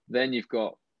 Then you've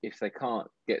got, if they can't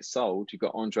get sold, you've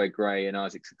got Andre Gray and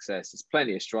Isaac Success. There's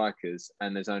plenty of strikers,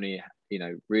 and there's only,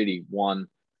 really one,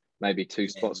 maybe two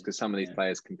spots, because some of these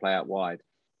players can play out wide.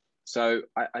 So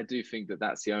I do think that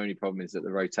that's the only problem, is that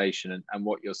the rotation. And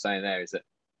what you're saying there is that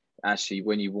actually,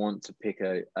 when you want to pick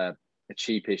a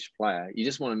cheapish player, you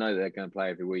just want to know that they're going to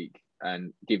play every week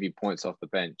and give you points off the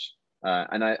bench.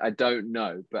 And I don't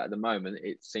know, but at the moment,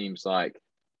 it seems like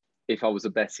if I was a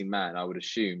betting man, I would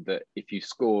assume that if you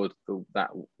scored the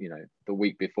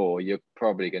week before, you're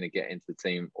probably going to get into the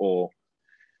team, or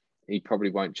he probably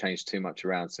won't change too much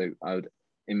around. So I would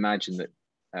imagine that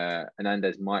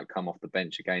Hernandez might come off the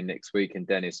bench again next week, and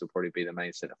Dennis will probably be the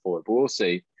main centre forward. But we'll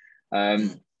see.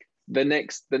 The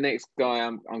next guy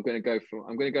I'm going to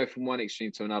go from one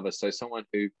extreme to another. So someone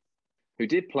who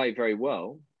did play very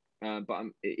well, but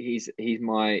he's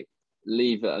my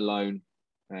leave it alone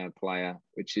player,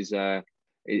 which is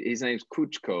his name's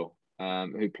Kuchko,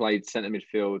 who played centre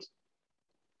midfield,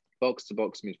 box to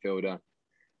box midfielder.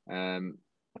 I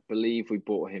believe we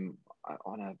bought him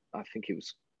on I think it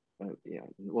was it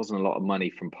wasn't a lot of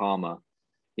money from Parma.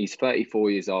 He's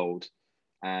 34 years old,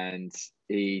 and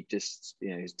he just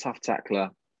he's a tough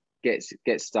tackler, gets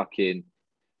stuck in,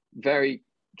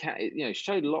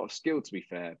 showed a lot of skill, to be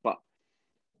fair, but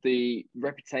the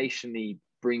reputation he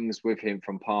brings with him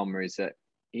from Parma is that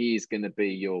he's going to be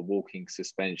your walking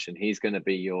suspension. He's going to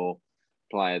be your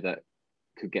player that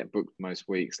could get booked most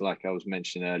weeks, like I was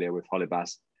mentioning earlier with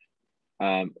Holebas.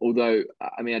 Although,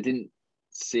 I mean, I didn't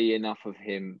see enough of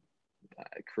him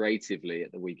creatively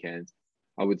at the weekend.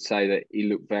 I would say that he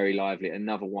looked very lively.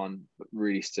 Another one that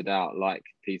really stood out, like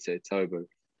Peter Tobo,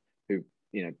 who,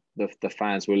 the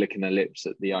fans were licking their lips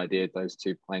at the idea of those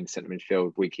two playing centre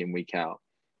midfield week in, week out.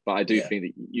 But I do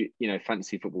think that,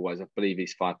 fantasy football-wise, I believe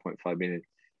he's 5.5 million.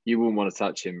 You wouldn't want to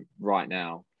touch him right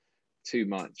now too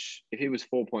much. If he was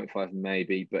 4.5,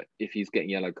 maybe, but if he's getting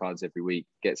yellow cards every week,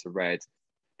 gets a red,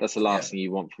 that's the last thing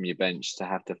you want from your bench, to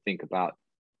have to think about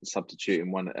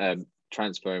substituting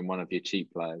transferring one of your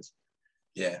cheap players.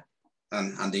 Yeah.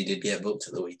 And he did get booked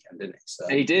at the weekend, didn't he? So,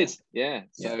 he did, yeah.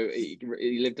 So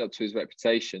he lived up to his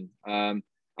reputation.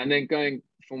 And then going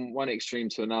from one extreme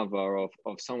to another of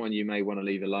someone you may want to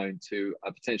leave alone to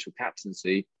a potential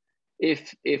captaincy,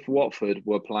 if Watford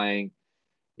were playing,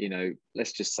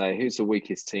 let's just say, who's the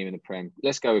weakest team in the Prem?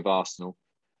 Let's go with Arsenal.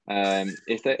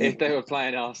 If they were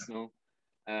playing Arsenal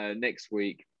next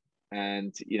week,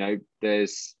 and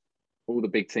there's all the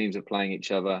big teams are playing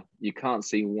each other, you can't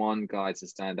see one guy to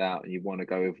stand out, and you want to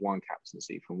go with one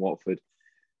captaincy from Watford.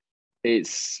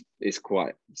 It's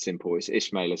quite simple. It's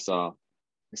Ismaila Sarr,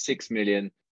 6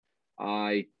 million.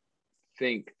 I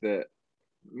think that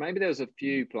maybe there was a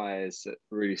few players that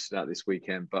really stood out this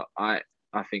weekend, but I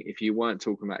think if you weren't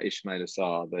talking about Ismaila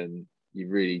Sarr, then you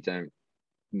really don't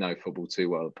know football too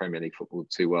well, Premier League football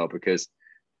too well, because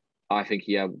I think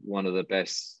he had one of the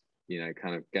best,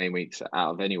 kind of game weeks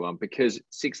out of anyone, because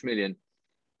 6 million,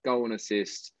 goal and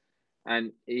assist,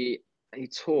 and he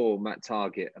tore Matt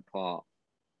Targett apart.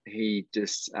 He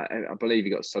just, I believe he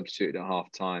got substituted at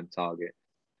half-time, Targett,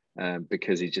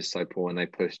 because he's just so poor, and they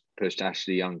pushed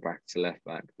Ashley Young back to left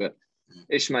back. But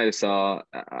Ismaila Sarr,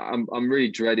 I'm really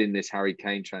dreading this Harry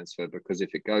Kane transfer, because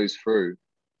if it goes through,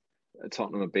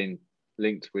 Tottenham have been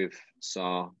linked with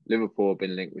Sarr, Liverpool have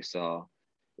been linked with Sarr.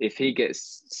 If he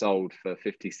gets sold for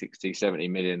 50, 60, 70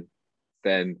 million,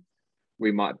 then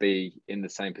we might be in the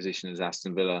same position as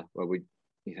Aston Villa, where we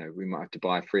might have to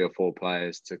buy 3 or 4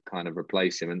 players to kind of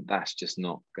replace him, and that's just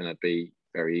not going to be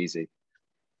very easy.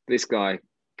 This guy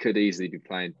could easily be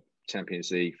playing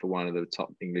Champions League for one of the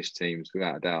top English teams,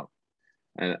 without a doubt.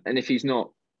 And if he's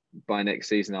not by next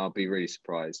season, I'll be really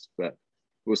surprised. But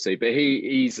we'll see. But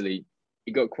he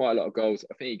got quite a lot of goals.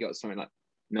 I think he got something like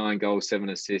 9 goals, 7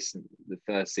 assists in the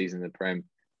first season in the Prem.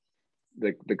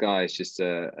 The guy is just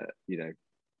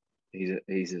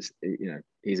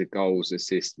he's a goals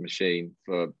assist machine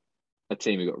for a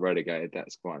team who got relegated.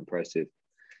 That's quite impressive.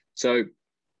 So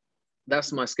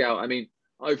that's my scout. I mean,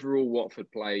 overall,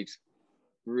 Watford played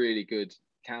really good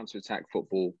counter-attack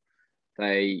football.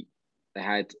 They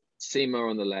had Seymour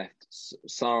on the left,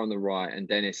 Sarr on the right, and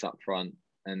Dennis up front,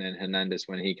 and then Hernandez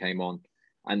when he came on.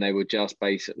 And they were just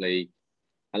basically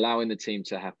allowing the team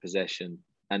to have possession.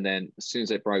 And then as soon as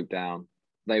they broke down,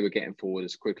 they were getting forward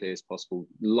as quickly as possible.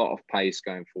 A lot of pace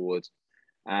going forward.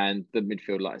 And the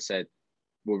midfield, like I said,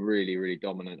 were really, really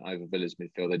dominant over Villa's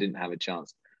midfield. They didn't have a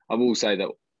chance. I will say that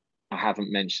I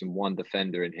haven't mentioned one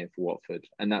defender in here for Watford.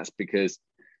 And that's because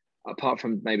apart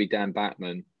from maybe Dan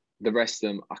Batman, the rest of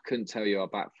them, I couldn't tell you our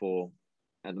back four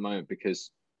at the moment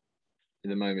because in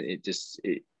the moment,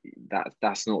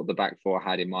 that's not the back four I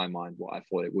had in my mind, what I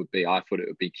thought it would be. I thought it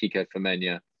would be Kiko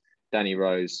Femenia, Danny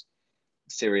Rose,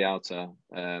 Sirialta,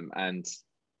 and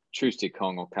Trusty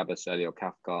Kong or Kabasele or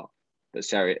Cathcart. But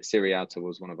Sirialta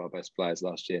was one of our best players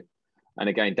last year. And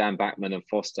again, Dan Backman and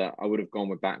Foster, I would have gone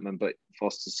with Backman, but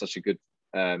Foster's such a good,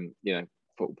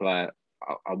 football player.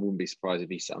 I wouldn't be surprised if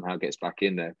he somehow gets back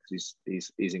in there because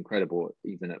he's incredible,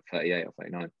 even at 38 or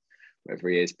 39, whatever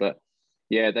he is. But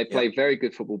yeah, they play very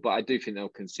good football, but I do think they'll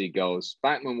concede goals.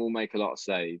 Backman will make a lot of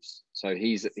saves, so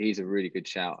he's a really good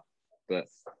shout. But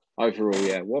overall,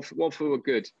 yeah, Watford were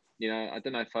good. I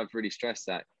don't know if I've really stressed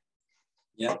that.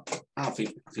 Yeah, I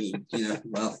think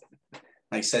well,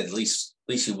 like I said, at least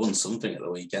you won something at the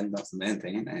weekend. That's the main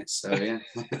thing, isn't it? So yeah.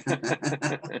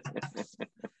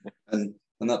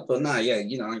 But no, yeah,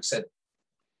 like I said,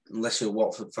 unless you're a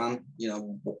Watford fan,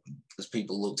 as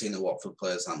people looked into Watford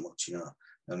players that much,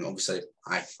 obviously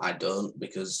I don't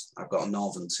because I've got a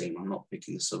Northern team. I'm not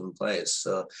picking the Southern players.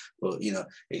 So, but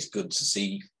it's good to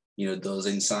see those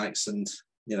insights, and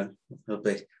it'll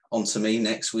be on to me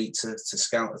next week to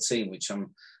scout a team, which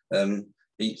I'm.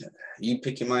 You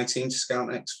picking my team to scout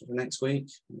next week?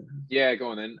 Yeah, go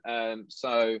on then.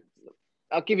 So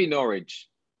I'll give you Norwich.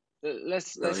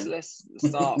 Let's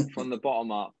start from the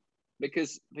bottom up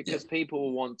because people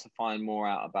will want to find more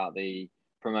out about the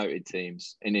promoted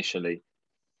teams initially.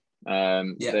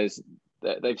 They've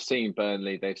seen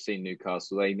Burnley, they've seen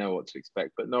Newcastle, they know what to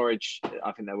expect. But Norwich,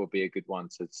 I think that will be a good one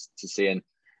to see. And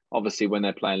obviously, when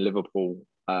they're playing Liverpool,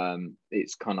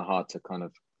 it's kind of hard to kind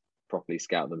of properly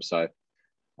scout them. So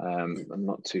I'm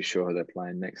not too sure who they're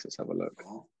playing next. Let's have a look.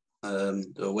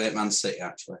 Away at Man City,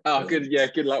 actually. Oh, good. Yeah,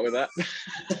 good luck with that.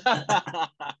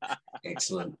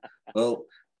 Excellent. Well,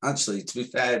 actually, to be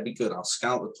fair, it'd be good. I'll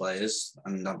scout the players,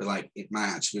 and I'll be like, it might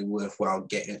actually be worthwhile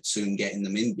getting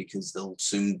them in because they'll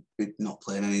soon be not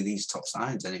playing any of these top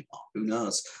sides anymore. Who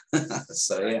knows?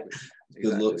 So yeah,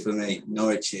 good luck for me.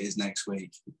 Norwich is next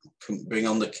week. Bring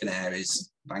on the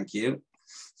Canaries. Thank you.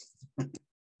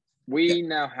 We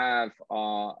now have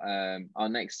our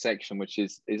next section, which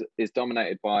is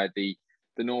dominated by the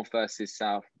North versus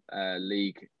South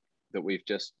league that we've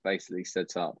just basically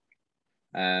set up,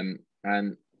 and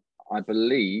I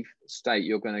believe, State,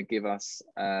 you're going to give us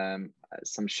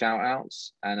some shout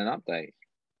outs and an update.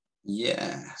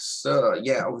 Yeah. So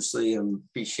yeah, obviously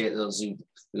appreciate those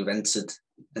who've entered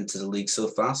the league so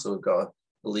far. So we've got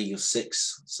a league of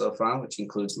 6 so far, which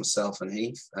includes myself and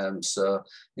Heath. So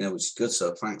which is good.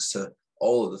 So thanks to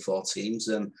all of the 4 teams.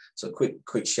 So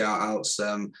quick shout outs.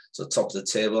 So top of the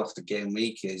table after game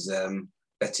week is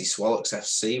Betty Swallocks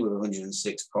FC with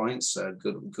 106 points.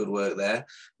 Good work there.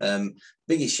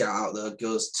 Biggest shout out though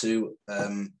goes to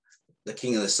the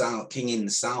King in the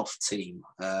South team,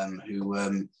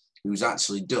 who's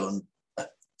actually done a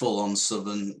full-on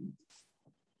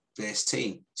Southern-based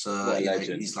team. So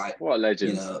he's like, what a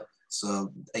legend.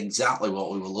 So exactly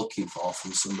what we were looking for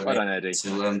from somebody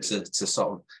to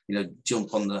sort of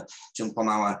jump on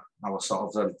our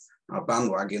sort of our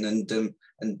bandwagon and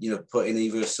put in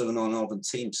either a Southern or Northern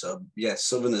team. So yeah,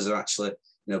 Southerners are actually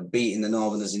beating the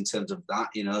Northerners in terms of that,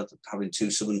 having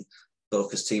 2 Southern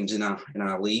focused teams in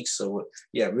our league. So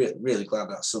yeah, really glad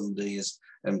that somebody has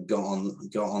got on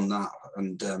that,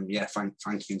 and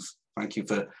thank you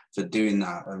for doing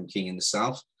that, King in the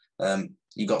South.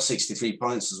 You got 63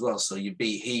 points as well, so you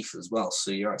beat Heath as well.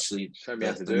 So you're actually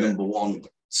the number 1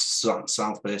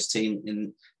 South-based team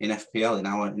in FPL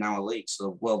in our league.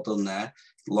 So well done there.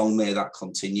 Long may that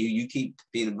continue. You keep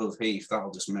being above Heath,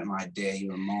 that'll just make my day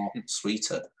even more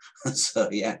sweeter. So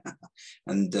yeah,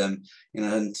 and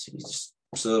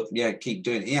so yeah, keep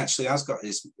doing it. He actually has got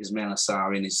his Ismail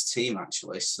Assar in his team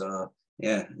actually. So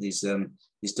yeah, he's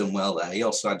done well there. He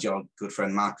also had your good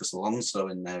friend Marcus Alonso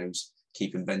in there, who's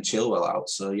keeping Ben Chilwell out.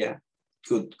 So yeah,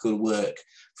 good work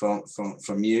from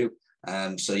you.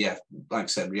 So yeah, like I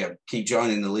said, yeah, keep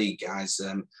joining the league, guys.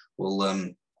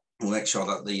 We'll make sure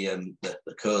that the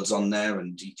code's on there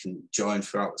and you can join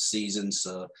throughout the season.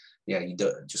 So yeah, you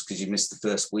don't, just because you missed the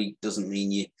first week doesn't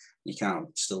mean you can't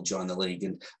still join the league.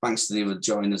 And thanks to the other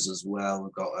joiners as well.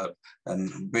 We've got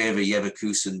Brevi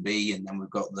Leverkusen B, and then we've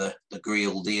got the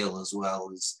Greel Deal as well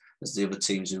as the other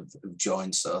teams who've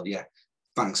joined. So yeah,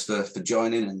 thanks for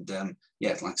joining. And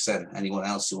yeah, like I said, anyone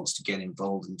else who wants to get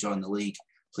involved and join the league,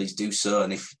 please do so.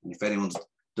 And if anyone's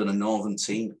done a Northern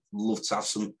team, love to have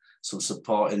some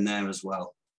support in there as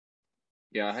well.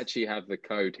 Yeah, I actually have the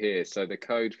code here. So the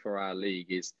code for our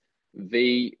league is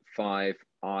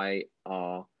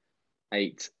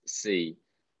V5IR8C.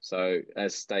 So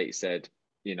as State said,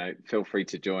 feel free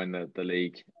to join the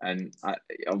league. And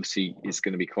obviously it's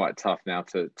going to be quite tough now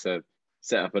to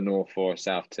set up a North or a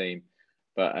South team.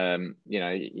 But,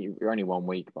 you're only 1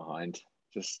 week behind.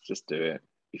 Just do it.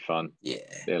 Be fun. Yeah.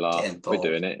 We're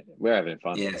doing it. We're having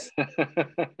fun. Yes. I'm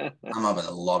having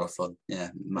a lot of fun. Yeah,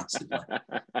 massively.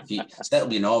 That'll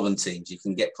be Northern teams. You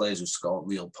can get players who score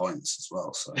real points as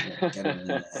well. So yeah, get them in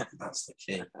there. That's the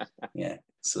key. Yeah.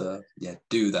 So yeah,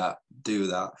 do that.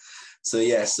 So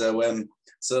yeah. So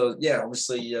yeah,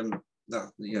 obviously,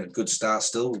 good start.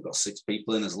 Still, we've got 6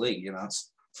 people in this league.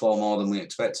 That's 4 more than we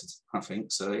expected, I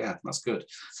think. So yeah, that's good.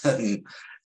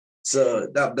 So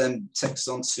that then takes us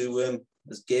on to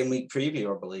this game week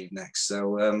preview, I believe, next.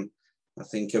 So I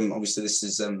think obviously this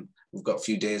is we've got a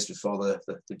few days before the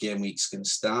game week's going to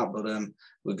start, but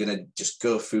we're going to just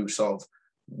go through sort of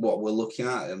what we're looking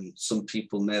at. And some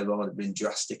people may have already been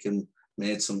drastic and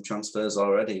made some transfers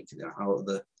already out of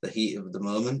the heat of the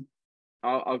moment.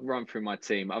 I'll run through my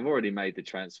team. I've already made the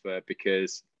transfer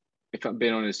because, if I'm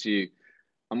being honest with you,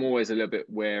 I'm always a little bit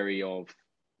wary of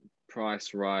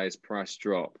price rise, price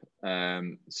drop.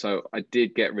 So I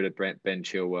did get rid of Ben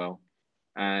Chilwell,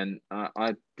 and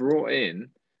I brought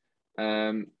in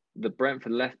the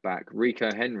Brentford left back Rico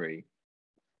Henry.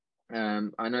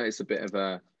 I know it's a bit of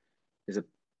a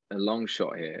long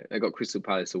shot here. They got Crystal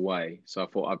Palace away, so I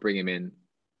thought I'd bring him in.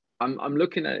 I'm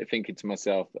looking at it thinking to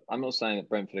myself, I'm not saying that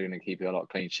Brentford are going to keep a lot of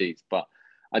clean sheets, but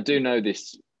I do know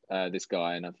this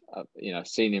guy, and I've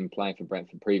seen him playing for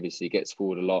Brentford previously. He gets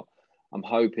forward a lot. I'm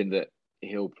hoping that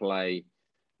he'll play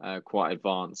quite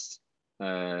advanced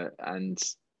and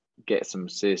get some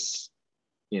assists,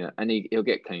 and he'll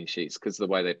get clean sheets because of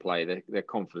the way they play. They're a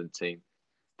confident team.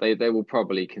 They will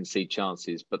probably concede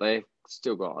chances, but they've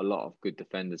still got a lot of good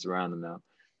defenders around them now.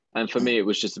 And for me, it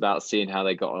was just about seeing how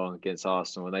they got on against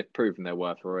Arsenal, and they've proven their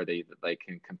worth already that they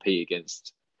can compete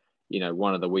against,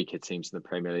 one of the weaker teams in the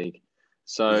Premier League.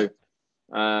 So.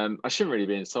 I shouldn't really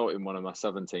be insulting one of my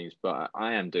Southern teams, but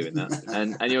I am doing that,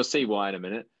 and you'll see why in a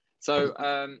minute. So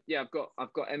I've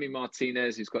got Emi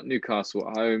Martinez, who's got Newcastle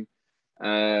at home.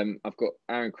 I've got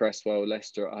Aaron Cresswell,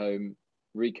 Leicester at home.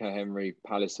 Rico Henry,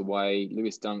 Palace away.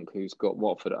 Lewis Dunk, who's got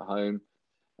Watford at home.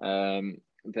 Then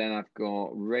I've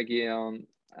got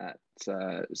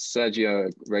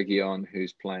Sergio Reguilon,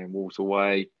 who's playing Wolves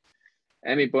away.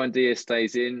 Emi Buendia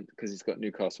stays in because he's got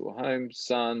Newcastle at home.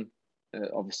 Son.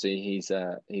 Obviously, he's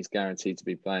guaranteed to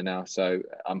be playing now, so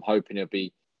I'm hoping he'll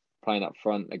be playing up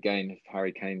front again if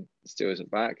Harry Kane still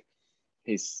isn't back.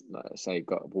 He's, like I say,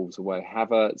 got Wolves away.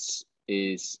 Havertz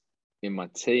is in my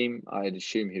team. I'd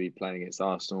assume he'll be playing against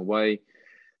Arsenal away.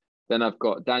 Then I've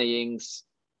got Danny Ings,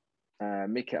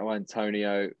 Mikel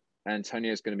Antonio.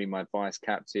 Antonio's going to be my vice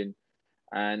captain,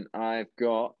 and I've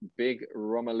got big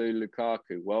Romelu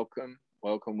Lukaku. Welcome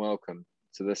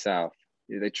to the South.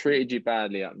 They treated you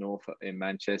badly up north in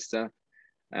Manchester,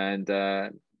 and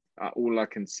all I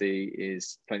can see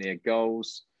is plenty of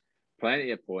goals,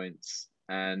 plenty of points,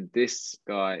 and this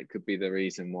guy could be the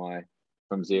reason why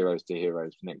from zeros to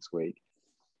heroes next week.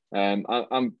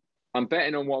 I'm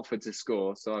betting on Watford to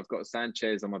score, so I've got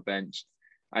Sanchez on my bench,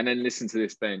 and then listen to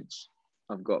this bench.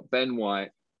 I've got Ben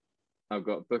White, I've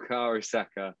got Bukayo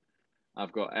Saka,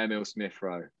 I've got Emil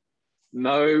Smith-Rowe.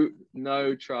 No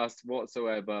trust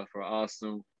whatsoever for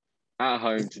Arsenal at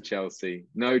home to Chelsea.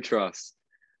 No trust.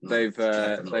 They've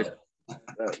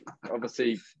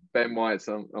obviously Ben White's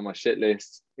on my shit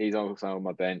list. He's also on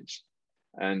my bench,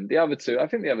 and the other two. I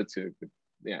think the other two are good.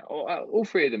 Yeah, all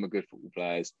 3 of them are good football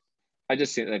players. I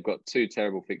just think they've got 2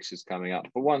 terrible fixtures coming up.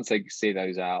 But once they see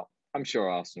those out, I'm sure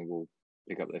Arsenal will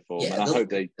pick up their form, and I hope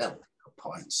they'll pick up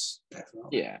points.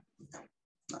 Definitely. Yeah.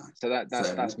 So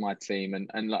that's my team,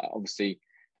 and like obviously,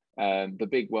 the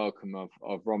big welcome of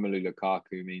Romelu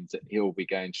Lukaku means that he'll be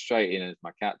going straight in as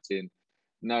my captain.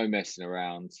 no messing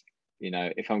around. You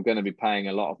know, if I'm going to be paying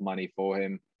a lot of money for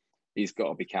him, he's got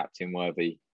to be captain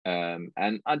worthy.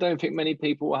 And I don't think many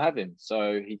people will have him,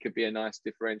 so he could be a nice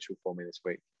differential for me this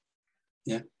week.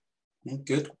 Yeah,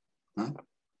 good. No,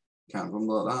 can't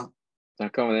grumble at that. Now,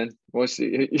 come on then. What's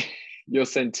your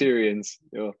Centurions?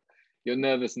 Your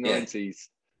nervous 90s. Yeah.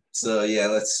 So yeah,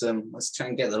 let's try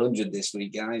and get the 100 this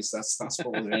week, guys. That's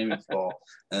what we're aiming for.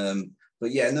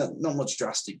 But yeah, not much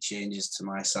drastic changes to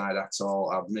my side at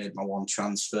all. I've made my one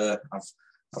transfer.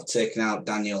 I've taken out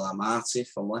Daniel Amati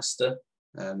from Leicester.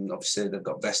 Obviously they've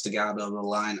got Vestergaard over the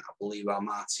line. I believe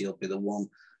Amati will be the one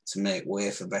to make way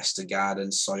for Vestergaard,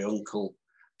 and Soyuncu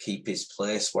keep his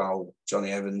place while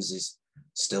Johnny Evans is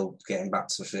still getting back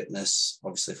to fitness.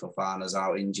 Obviously Fofana's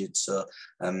out injured, so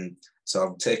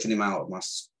I've taken him out,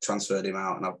 transferred him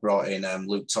out, and I've brought in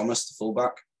Luke Thomas, the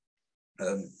fullback,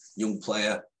 young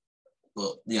player,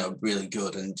 but really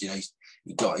good, and he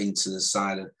got into the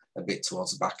side a bit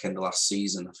towards the back end of last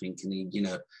season, I think, and he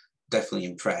definitely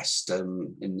impressed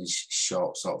in this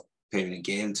short sort of period of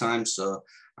game time. So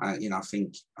I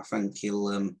think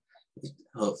he'll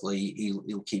hopefully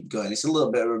he'll keep going. It's a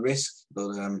little bit of a risk,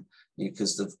 but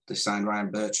because they signed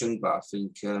Ryan Bertrand, but I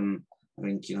think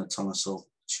Thomas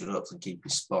should hopefully keep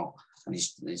his spot, and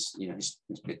he's a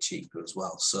bit cheaper as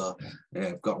well. So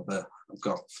yeah, I've got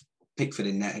Pickford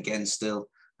in net again still.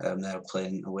 They're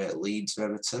playing away at Leeds,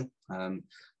 Everton.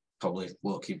 Probably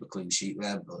won't keep a clean sheet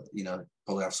there, but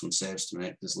probably have some saves to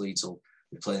make, because Leeds will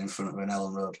be playing in front of an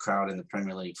Ellen Road crowd in the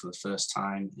Premier League for the first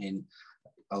time in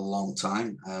a long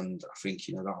time, and I think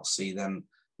that'll see them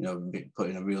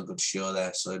putting a real good show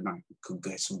there. So it could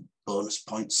get some bonus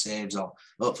point saves, or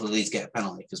hopefully Leeds get a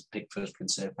penalty, because Pickford can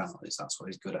save penalties. That's what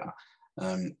he's good at.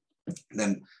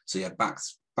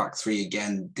 Back three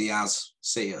again. Diaz,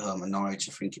 City at home at Norwich.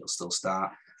 I think it'll still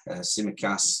start.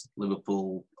 Tsimikas,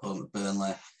 Liverpool home at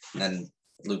Burnley, and then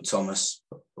Luke Thomas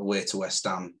away to West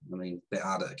Ham. I mean, a bit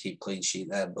harder to keep clean sheet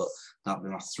there, but that'll be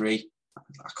my three.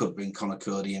 I could bring Conor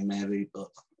Cody in maybe, but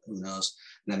who knows.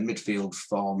 And then midfield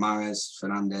for Mahrez,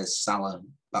 Fernandes, Salah,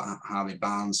 Harvey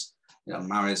Barnes.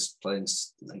 Mahrez playing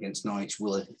against Norwich.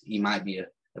 He might be a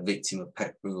victim of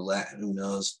Pep Roulette, who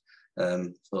knows.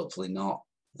 Hopefully not.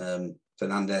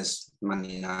 Fernandes, Man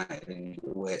United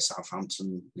away at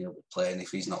Southampton, playing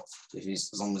if as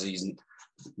long as he's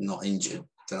not injured.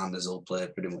 Fernandes will play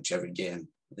pretty much every game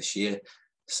this year.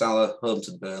 Salah home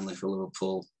to Burnley for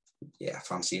Liverpool. Yeah, I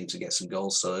fancy him to get some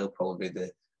goals, so he'll probably be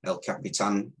the El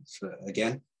Capitan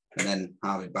again. And then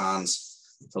Harvey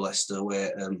Barnes for Leicester away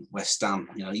at West Ham.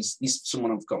 He's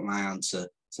someone I've got my eye on to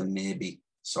maybe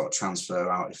sort of transfer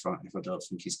out if I don't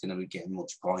think he's going to be getting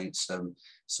much points.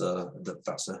 So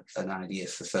that's an idea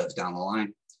for further down the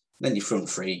line. Then your front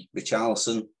three: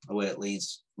 Richarlison away at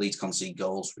Leeds. Leeds concede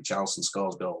goals. Richarlison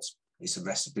scores goals. It's a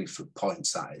recipe for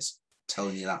points. That is, I'm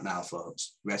telling you that now,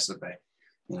 folks. Recipe.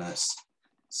 It's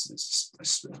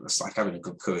like having a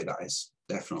good curry. That is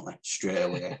definitely straight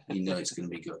away. It's going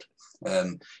to be good.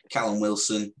 Callum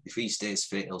Wilson, if he stays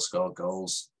fit, he'll score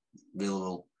goals. Villa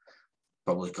will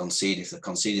probably concede. If they're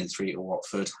conceding 3 to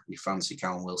Watford, you fancy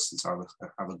Callum Wilson to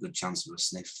have a good chance of a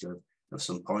sniff of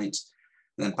some points.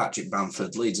 And then Patrick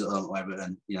Bamford, Leeds at home to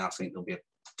Everton. I think there'll be a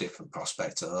different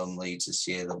prospect at home. Leeds this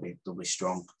year, they'll be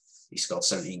strong. He scored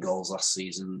 17 goals last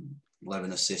season,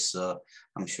 11 assists, so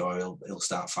I'm sure he'll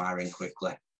start firing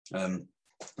quickly.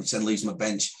 Which then leaves my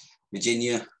bench.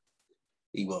 Virginia,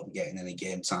 he won't be getting any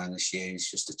game time this year. He's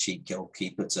just a cheap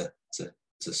goalkeeper to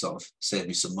sort of save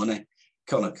me some money.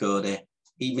 Conor Cody,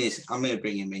 I may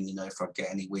bring him in, if I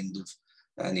get any wind of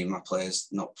any of my players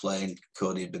not playing.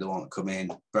 Cody would be the one to come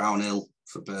in. Brownhill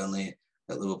for Burnley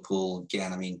at Liverpool.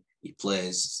 Again, I mean, he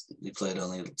played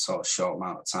only a sort of short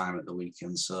amount of time at the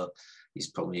weekend, so he's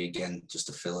probably, again, just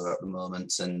a filler at the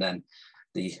moment. And then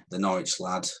the Norwich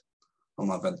lad,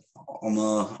 Omar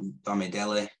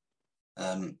Bamidele,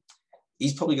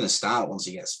 he's probably going to start once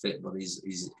he gets fit, but he's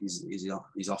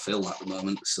off ill at the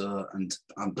moment. So, and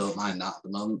I don't mind that at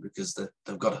the moment, because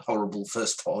they've got a horrible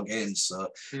first 4 games. So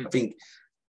I think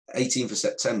 18th of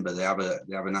September they have a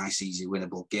nice, easy,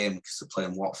 winnable game because they're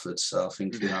playing Watford. So I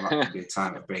think that could be a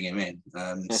time to bring him in.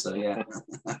 So yeah.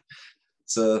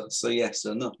 So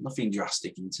nothing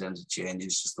drastic in terms of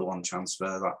changes, just the one transfer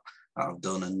that I've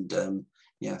done, and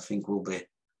I think we'll be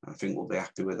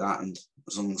happy with that. And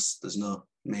as long as there's no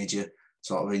major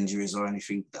sort of injuries or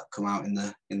anything that come out in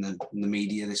the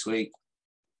media this week.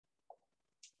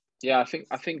 Yeah, I think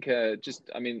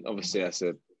obviously that's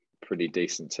a pretty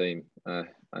decent team. I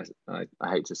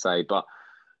hate to say, but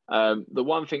The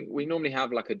one thing, we normally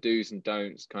have like a do's and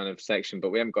don'ts kind of section,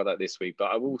 but we haven't got that this week.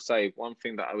 But I will say one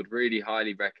thing that I would really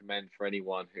highly recommend for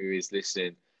anyone who is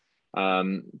listening.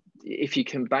 If you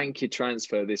can bank your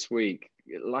transfer this week,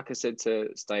 like I said to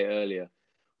Stay earlier,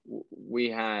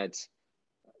 we had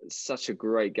such a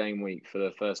great game week for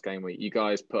the first game week. You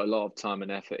guys put a lot of time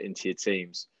and effort into your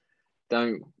teams.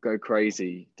 Don't go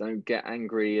crazy. Don't get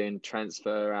angry and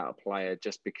transfer out a player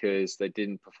just because they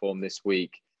didn't perform this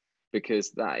week,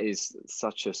 because that is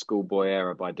such a schoolboy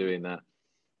error by doing that.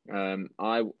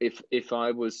 If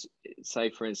I was,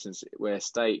 say for instance, where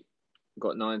State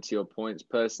got 90 odd points,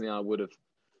 personally I would have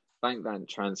banked that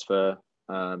transfer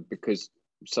because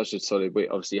such a solid week.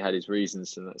 Obviously he had his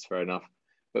reasons, and that's fair enough.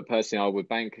 But personally, I would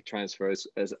bank a transfer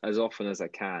as often as I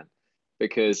can,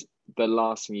 because the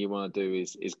last thing you want to do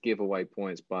is give away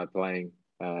points by playing,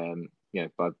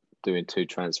 by doing 2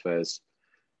 transfers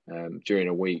during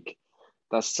a week.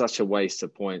 That's such a waste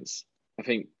of points. I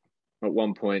think at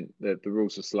one point the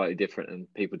rules were slightly different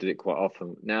and people did it quite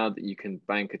often. Now that you can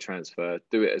bank a transfer,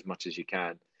 do it as much as you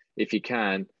can. If you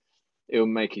can, it will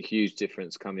make a huge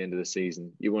difference come the end of the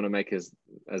season. You want to make as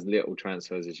little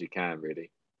transfers as you can,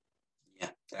 really.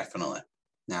 Yeah, definitely.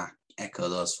 Nah, echo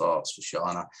those thoughts for sure.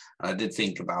 And I did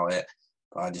think about it,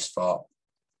 but I just thought,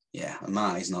 yeah,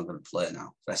 Amati's not going to play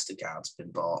now. Vestergaard's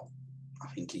been bought.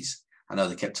 I know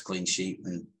they kept a clean sheet,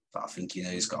 but I think,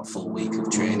 he's got a full week of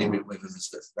training with him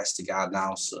as Vestergaard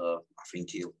now. So I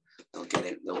think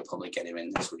they'll probably get him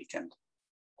in this weekend.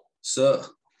 So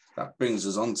that brings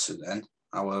us on to then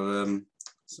our,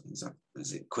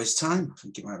 is it quiz time? I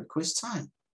think it might be quiz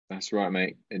time. That's right,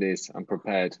 mate. It is. I'm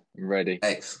prepared. I'm ready.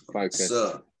 Excellent. Focused.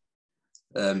 So,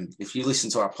 if you listen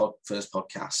to our first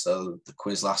podcast, so the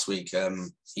quiz last week,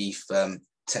 Heath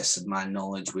tested my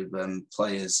knowledge with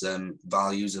players'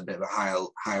 values a bit of a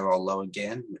higher or lower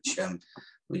game, which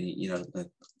the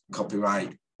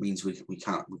copyright means we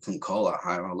couldn't call that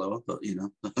higher or lower, but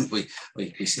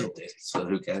we still did, so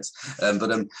who cares?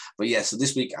 But yeah, so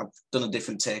this week I've done a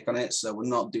different take on it. So we're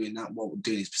not doing that. What we're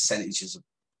doing is percentages of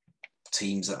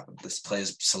teams that this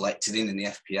player's selected in the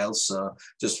FPL. So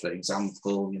just for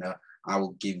example, I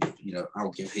will give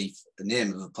Heath the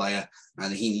name of a player,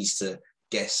 and he needs to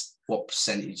guess what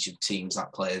percentage of teams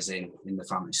that player's in the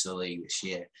fantasy league this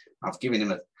year. I've given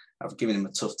him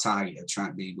a tough target of trying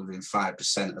to be within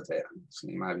 5% of it.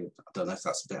 I don't know if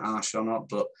that's a bit harsh or not,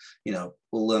 but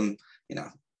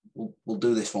we'll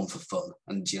do this one for fun.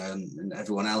 And and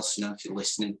everyone else, if you're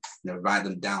listening, write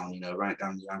them down. Write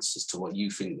down your answers to what you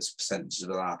think the percentages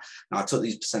are. Now I took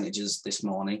these percentages this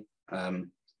morning. I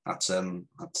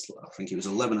think it was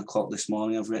 11 o'clock this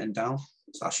morning. I've written down,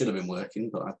 so I should have been working,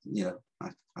 but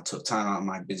I took time out of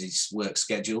my busy work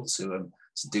schedule to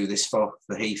do this for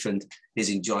Heath and his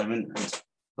enjoyment, and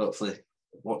hopefully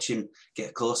watch him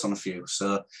get close on a few.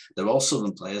 So they're all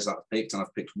Southern players that I've picked, and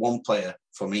I've picked one player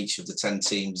from each of the 10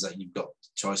 teams that you've got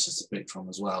choices to pick from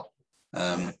as well.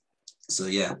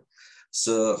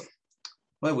 So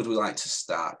where would we like to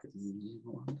start?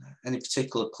 Any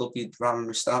particular club you'd rather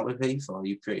me start with, Heath, or are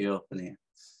you pretty open here?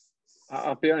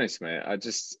 I'll be honest, mate. I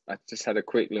just had a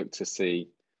quick look to see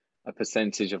a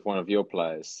percentage of one of your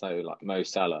players, so like Mo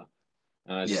Salah,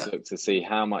 and I just looked to see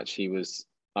how much he was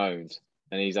owned,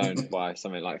 and he's owned by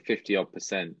something like 50 odd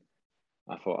 %.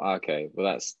 I thought, okay,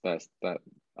 well that's that.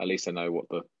 At least I know what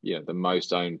the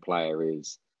most owned player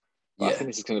is. But I think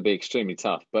this is going to be extremely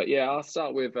tough. But yeah, I'll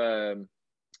start with the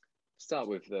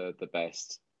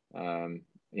best.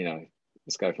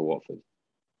 Let's go for Watford.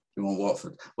 You want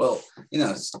Watford? Well,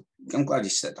 I'm glad you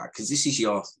said that, because this is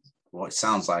what it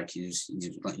sounds like. He's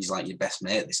like your best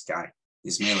mate, this guy.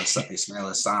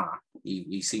 Ismaila Sarr.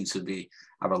 You seem to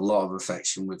have a lot of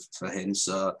affection for him.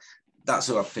 So that's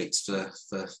who I picked for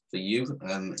you.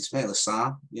 Ismaila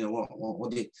Sarr.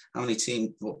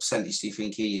 What percentage do you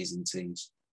think he is in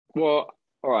teams? Well,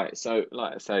 all right. So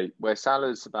like I say, where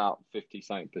Salah's about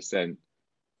 50-something %,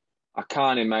 I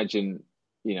can't imagine,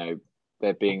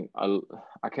 there being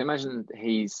I can imagine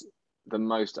he's the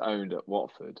most owned at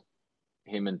Watford.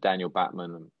 Him and Daniel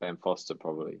Batman and Ben Foster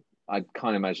probably. I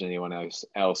can't imagine anyone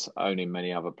else owning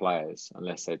many other players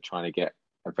unless they're trying to get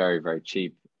a very, very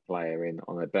cheap player in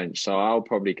on their bench. So I'll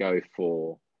probably go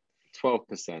for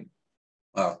 12%.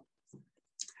 Well,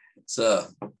 so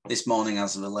this morning,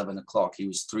 as of 11 o'clock, he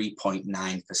was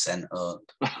 3.9% owned.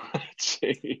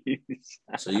 Jeez.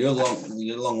 So you're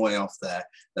a long way off there.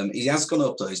 He has gone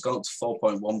up though. He's gone up to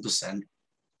 4.1%.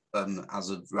 as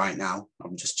of right now.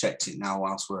 I've just checked it now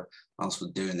whilst we're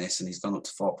doing this, and he's gone up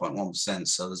to 4.1%.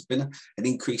 So there's been an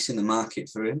increase in the market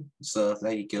for him. So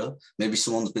there you go. Maybe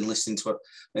someone's been listening to it.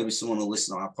 Maybe someone will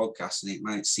listen to our podcast, and it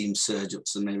might seem surge up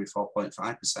to maybe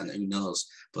 4.5%. Who knows?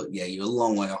 But yeah, you're a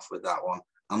long way off with that one.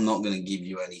 I'm not going to give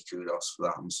you any kudos for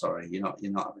that. I'm sorry, you're not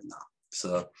having that.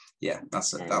 So yeah,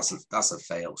 that's a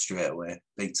fail straight away,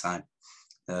 big time.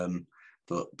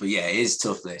 But yeah, it is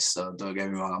tough this. So don't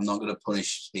get me wrong. I'm not going to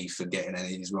punish Steve for getting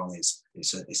any of these wrong. It's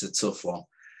a tough one.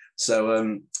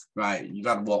 So right, you've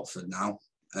had Watford now.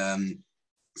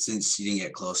 Since you didn't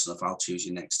get close enough, I'll choose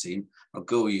your next team. I'll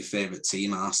go with your favourite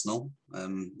team, Arsenal.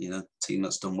 Team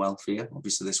that's done well for you,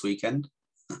 obviously this weekend.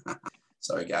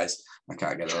 Sorry guys, I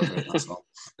can't get over it. That's all.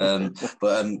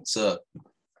 So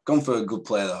gone for a good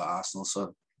player though, Arsenal.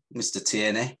 So Mr.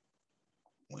 Tierney,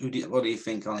 what do you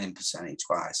think on him percentage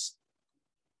wise?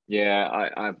 Yeah,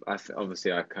 I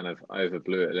obviously I kind of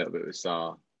overblew it a little bit with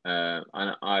Sarr,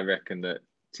 and I reckon that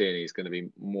Tierney is going to be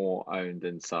more owned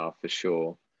than Sarr for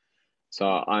sure. So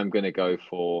I'm going to go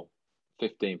for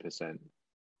 15%.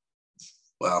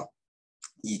 Well,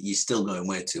 you're still going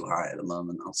way too high at the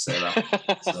moment. I'll say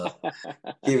that. So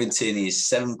Kieran Tierney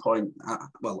is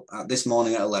this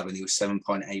morning at 11, he was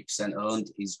 7.8% owned.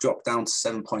 He's dropped down to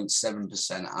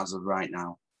 7.7% as of right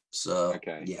now. So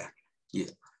okay, yeah.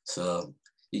 So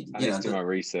to my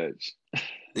research.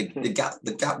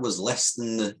 the gap was less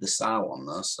than the Sarr one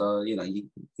though. So you're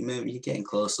getting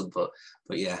closer, but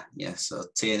yeah. So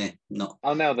Tierney not.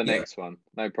 I'll nail the next one,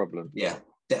 no problem. Yeah.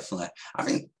 Definitely. I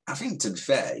think to be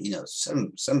fair,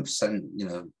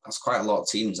 7%, that's quite a lot of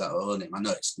teams that own him. I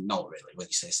know it's not really when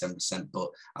you say 7%, but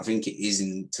I think it is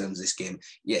in terms of this game.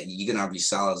 Yeah, you're going to have your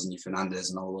Salahs and your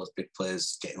Fernandes and all those big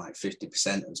players getting like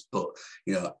 50%ers, but,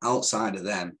 outside of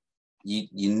them,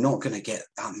 you're not going to get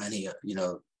that many, that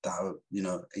are,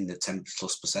 in the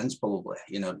 10+% probably,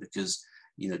 because,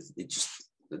 it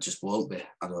just won't be,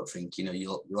 I don't think.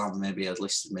 You'll have maybe a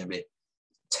list of maybe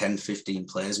 10, 15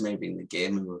 players maybe in the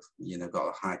game who have, got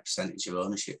a high percentage of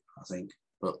ownership, I think.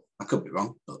 But I could be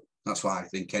wrong, but that's what I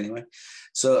think anyway.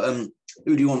 So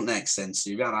who do you want next then? So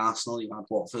you've had Arsenal, you've had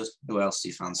Watford. Who else do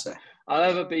you fancy? I'll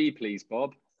have a B, please,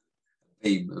 Bob.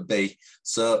 B.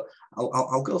 So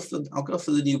I'll go for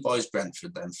the new boys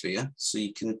Brentford then for you. So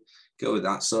you can go with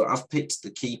that. So I've picked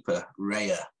the keeper,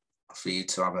 Raya, for you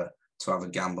to have a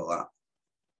gamble at.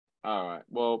 All right.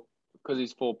 Well, because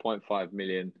he's 4.5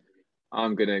 million, I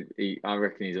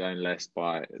reckon he's owned less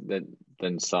than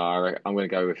Sarr. I'm going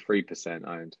to go with 3%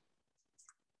 owned.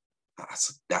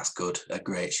 That's good. A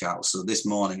great shout. So this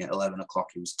morning at 11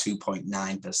 o'clock, he was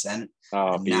 2.9%.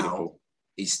 Oh, beautiful. Now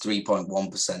he's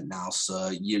 3.1% now. So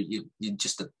you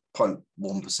just a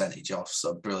 0.1 percentage off.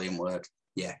 So brilliant work.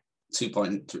 Yeah,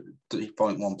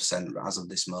 3.1% as of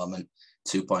this moment.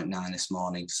 2.9 this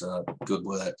morning. So good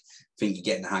work. I think you're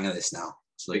getting the hang of this now.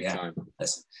 So big time.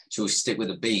 Shall we stick with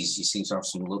the Bs? You seem to have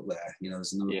some luck there.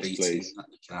 There's another B team that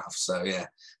you can have. So yeah.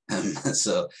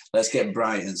 So let's get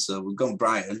Brighton. So we've gone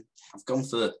Brighton. I've gone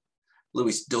for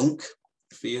Lewis Dunk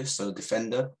for you, so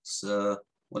defender. So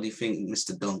what do you think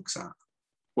Mr. Dunk's at?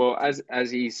 Well, as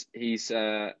he's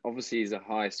obviously he's a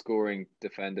high scoring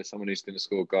defender, someone who's going to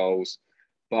score goals,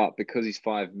 but because he's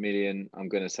 5 million, I'm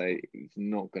going to say he's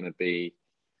not going to be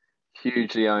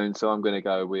hugely owned. So I'm going to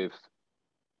go with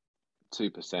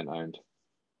 2% owned.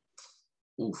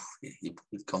 Oof,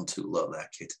 you've gone too low there,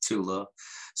 kid. Too low.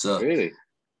 So really,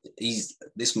 he's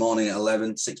this morning at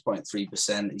 11,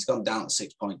 6.3%. He's gone down to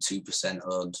 6.2%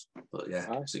 owned, but yeah,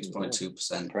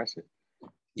 6.2%. Impressive.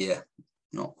 Yeah,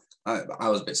 no, I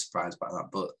was a bit surprised by that,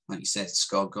 but like you said,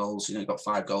 scored goals. He got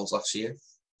 5 goals last year.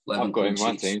 I've got him in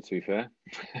my team, to be fair.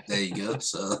 There you go.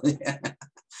 So yeah,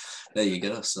 there you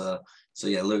go. So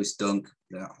yeah, Lewis Dunk.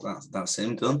 Yeah, that's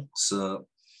him done. So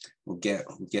we'll get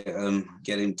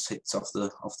him ticked off the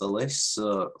list.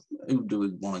 So who do we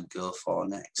want to go for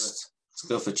next? Let's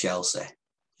go for Chelsea.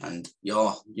 And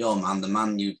your man, the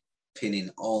man you pinning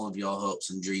all of your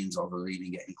hopes and dreams of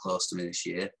even getting close to me this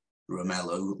year,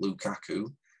 Romelu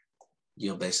Lukaku.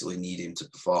 You'll basically need him to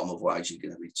perform, otherwise you're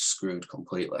going to be screwed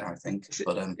completely, I think.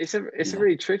 But it's a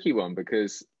really tricky one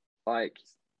because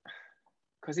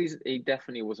he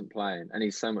definitely wasn't playing and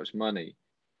he's so much money.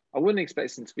 I wouldn't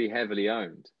expect him to be heavily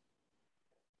owned,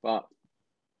 but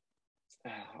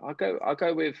I'll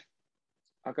go with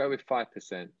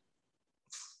 5%.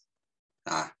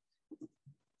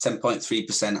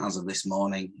 10.3% as of this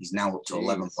morning. He's now up to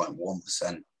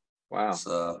 11.1%. Wow.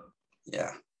 So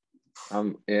yeah.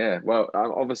 Yeah. Well,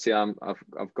 obviously,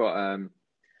 I've got a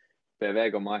bit of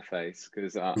egg on my face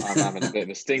because I'm having a bit of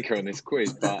a stinker on this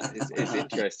quiz, but it's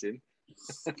interesting.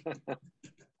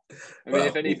 I mean,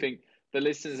 if anything, the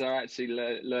listeners are actually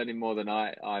learning more than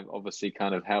I've obviously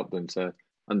kind of helped them to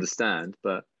understand.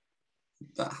 But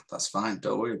that's fine.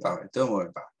 Don't worry about it. Don't worry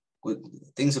about it.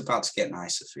 Things are about to get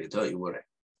nicer for you. Don't you worry.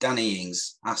 Danny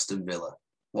Ings, Aston Villa.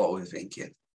 What are we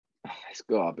thinking? It's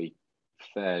got to be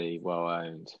fairly well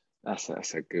owned.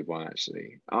 That's a good one,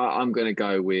 actually. I'm going to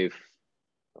go with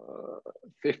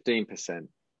 15%.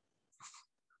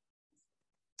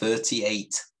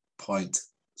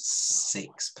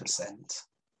 38.6%.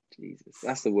 Jesus,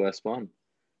 that's the worst one.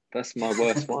 That's my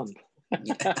worst one.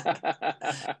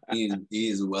 he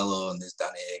is well owned, this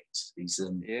Danny Ings. He's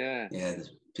yeah.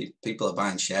 People are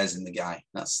buying shares in the guy.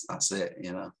 That's it,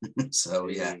 you know. So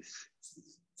yeah,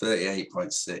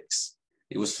 38.6.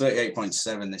 It was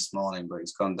 38.7 this morning, but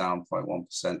it's gone down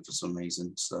 0.1% for some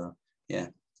reason. So yeah,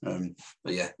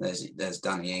 but yeah, there's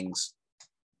Danny Ings.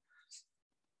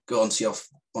 Go on to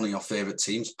one of your favourite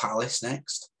teams, Palace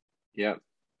next. Yeah.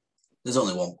 There's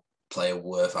only one player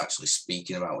worth actually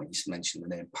speaking about when you mentioned the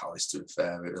name Palace, to be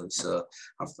fair, really. So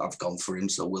I've gone for him.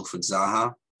 So Wilfried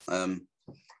Zaha.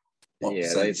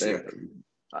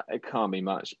 It can't be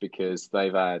much because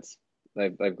they've got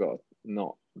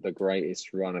not the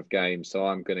greatest run of games. So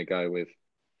I'm going to go with.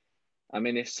 I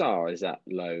mean, if Zaha is that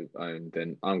low owned,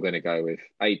 then I'm going to go with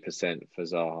 8% for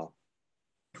Zaha.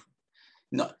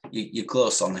 No, you're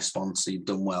close on this one, so you've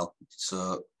done well.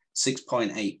 So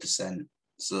 6.8%.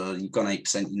 So you've gone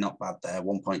 8%. You're not bad there.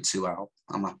 1.2 out.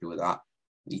 I'm happy with that.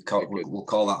 We'll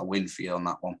call that a win for you on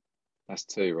that one. That's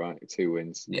 2, right? 2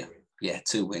 wins. Yeah,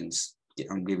 2 wins.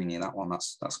 I'm giving you that one.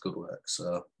 That's good work.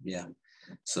 So yeah,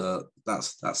 so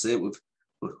that's it. We're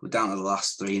down to the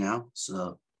last 3 now.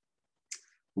 So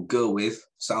we'll go with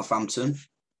Southampton.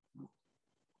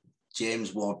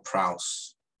 James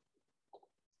Ward-Prowse.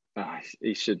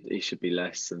 He should be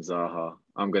less than Zaha.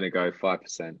 I'm going to go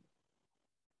 5%.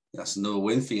 That's another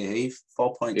win for you, Heath.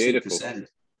 4.2%.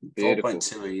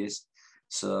 4.2 he is.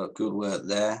 So good work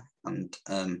there. And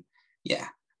yeah,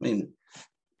 I mean,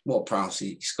 Ward-Prowse,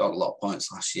 he scored a lot of points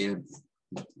last year,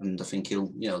 and I think he'll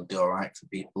do all right for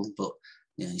people. But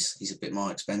he's a bit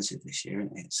more expensive this year,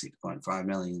 isn't he? 6.5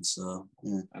 million. So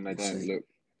and they don't look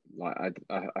like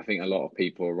I think a lot of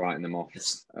people are writing them off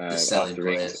after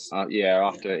Ings.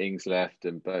 After Ings left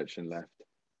and Bertrand left.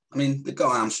 I mean, they've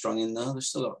got Armstrong in there. They've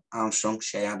still got Armstrong,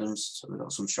 Shea Adams. So we've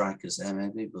got some strikers there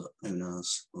maybe, but who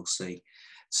knows? We'll see.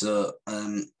 So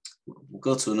we'll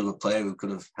go to another player who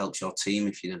could have helped your team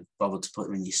if you'd have bothered to put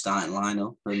him in your starting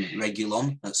lineup, and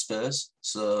Reguilon at Spurs.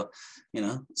 So,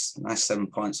 it's a nice 7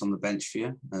 points on the bench for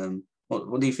you.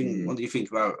 What do you think? What do you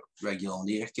think about Reguilon?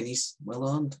 Do you reckon he's well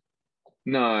earned?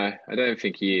 No, I don't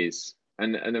think he is.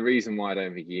 And the reason why I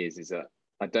don't think he is that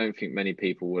I don't think many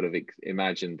people would have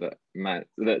imagined that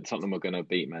Tottenham were going to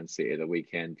beat Man City at the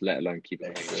weekend, let alone keep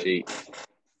a clean sheet.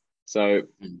 So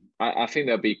I think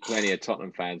there'll be plenty of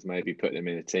Tottenham fans maybe putting him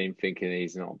in the team thinking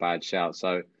he's not a bad shout.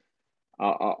 So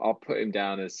I'll put him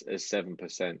down as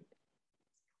 7%.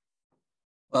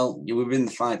 Well, you're within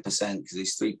the 5% because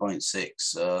he's 3.6.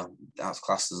 So that's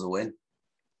classed as a win.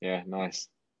 Yeah, nice.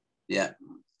 Yeah,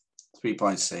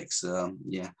 3.6.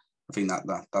 Yeah, I think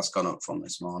that's gone up from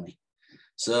this morning.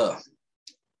 So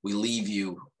we leave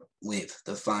you with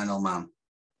the final man,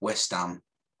 West Ham.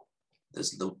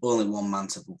 There's the only one man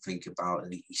to think about,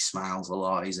 and he smiles a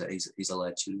lot. He's a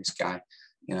legend, this guy.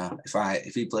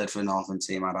 If he played for a Northern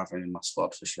team, I'd have him in my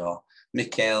squad for sure.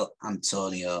 Mikel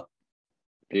Antonio.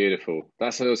 Beautiful.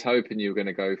 That's what I was hoping you were going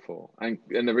to go for. And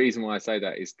the reason why I say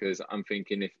that is because I'm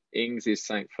thinking if Ings is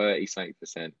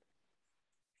 30%,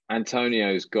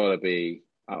 Antonio's got to be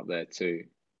up there too.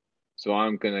 So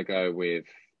I'm going to go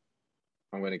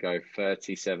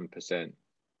 37%.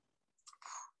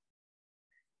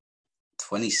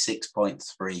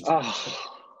 26.3. Oh,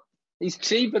 he's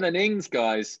cheaper than Ings,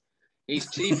 guys. He's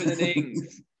cheaper than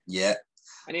Ings. Yeah.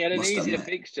 And he had an easier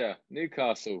fixture,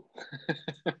 Newcastle.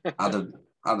 I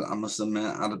must admit,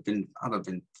 I'd have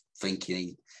been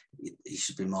thinking he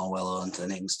should be more well earned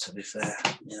than Ings, to be fair.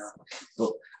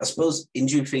 But I suppose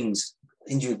injury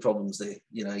problems. He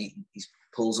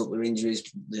pulls up with injuries,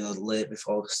 late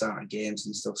before the start of games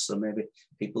and stuff. So maybe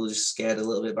people are just scared a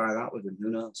little bit by that with him. Who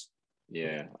knows?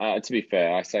 Yeah. To be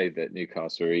fair, I say that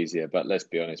Newcastle are easier, but let's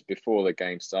be honest. Before the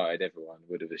game started, everyone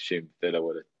would have assumed Villa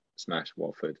would have smashed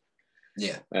Watford.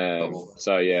 Yeah.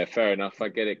 So yeah, fair enough. I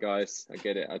get it, guys. I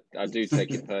get it. I do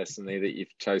take it personally that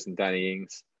you've chosen Danny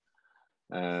Ings,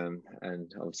 and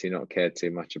obviously not cared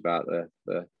too much about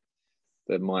the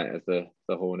might of the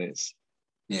Hornets.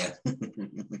 Yeah.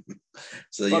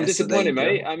 I'm disappointed,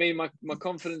 mate. I mean, my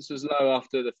confidence was low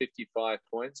after the 55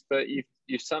 points, but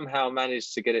you've somehow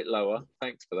managed to get it lower.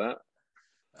 Thanks for that.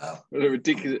 A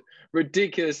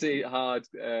ridiculously hard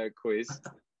quiz.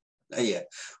 Yeah,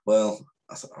 well,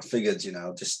 I figured,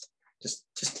 just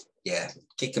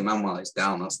kick a man while it's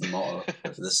down. That's the motto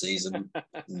for the season.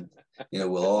 And,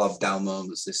 we'll all have down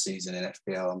moments this season in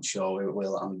FPL. I'm sure we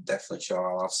will. I'm definitely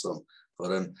sure I'll have some.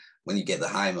 But when you get the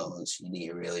high moments, you need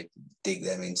to really dig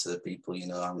them into the people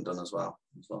haven't done as well.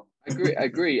 I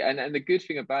agree. And the good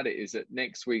thing about it is that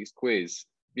next week's quiz,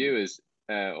 viewers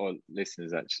or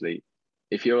listeners, actually,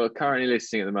 if you're currently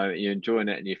listening at the moment, you're enjoying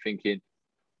it and you're thinking,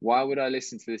 why would I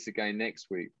listen to this again next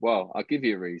week? Well, I'll give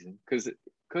you a reason.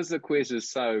 Because the quiz was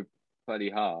so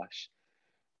bloody harsh,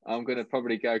 I'm going to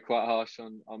probably go quite harsh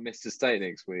on Mr. State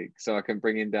next week, so I can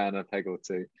bring him down a peg or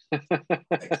two.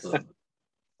 Excellent.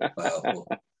 Well,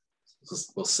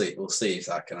 we'll see. We'll see if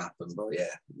that can happen. But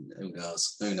yeah, who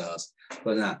knows?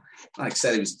 But like I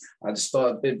said, I just thought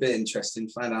it'd be a bit interesting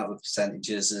to find out the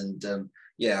percentages. And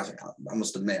I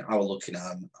must admit, I was looking at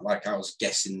them, like I was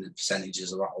guessing the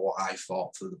percentages about what I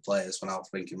thought for the players when I was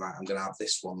thinking, right, I'm going to have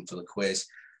this one for the quiz.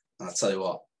 And I tell you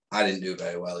what, I didn't do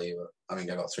very well either. I think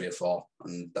I got 3 or 4,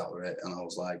 and that was it. And I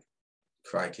was like,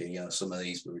 crikey, some of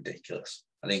these were ridiculous.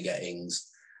 I didn't get Ings,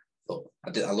 but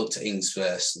I looked at Ings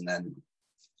first, and then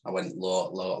I went a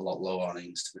lot lower on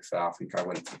Ings, to be fair. I think I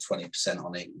went for 20%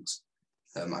 on Ings.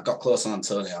 I got close on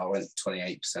Antonio. I went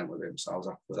 28% with him, so I was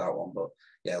happy with that one. But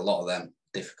yeah, a lot of them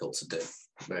difficult to do.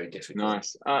 Very difficult.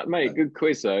 Nice. Mate, good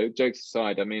quiz though. Jokes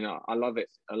aside, I mean, I love it.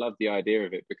 I love the idea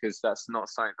of it, because that's not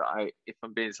something that if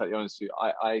I'm being slightly honest with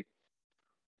you,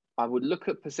 I would look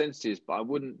at percentages, but I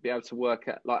wouldn't be able to work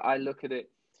at, like, I look at it,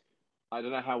 I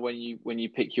don't know how when you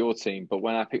pick your team, but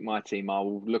when I pick my team, I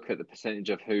will look at the percentage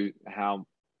of how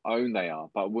owned they are,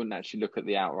 but I wouldn't actually look at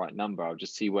the outright number. I'll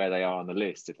just see where they are on the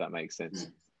list, if that makes sense.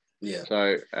 Yeah.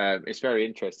 So it's very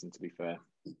interesting, to be fair.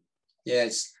 Yeah,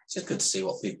 it's just good to see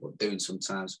what people are doing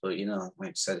sometimes. But like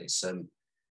I said, it's I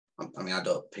mean, I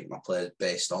don't pick my players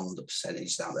based on the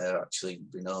percentage that they're actually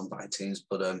known by teams.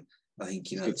 But I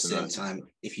think at the same time,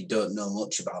 if you don't know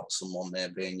much about someone,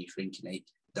 maybe, and you're thinking, hey,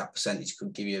 that percentage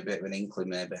could give you a bit of an inkling,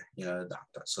 maybe.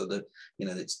 So that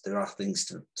there are things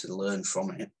to learn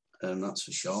from it. That's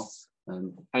for sure.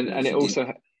 And it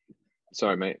also,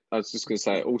 sorry, mate. I was just going to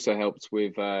say, it also helps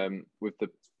with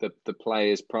the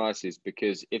players' prices,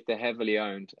 because if they're heavily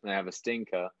owned and they have a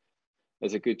stinker,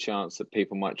 there's a good chance that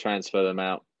people might transfer them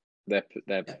out. Their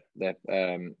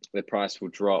price will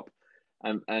drop,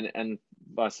 and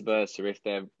vice versa. If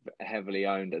they're heavily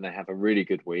owned and they have a really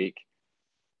good week,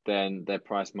 then their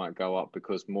price might go up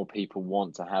because more people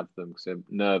want to have them because they're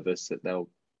nervous that they'll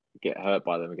get hurt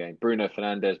by them again. Bruno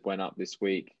Fernandes went up this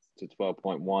week to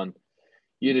 12.1.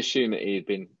 You'd assume that he had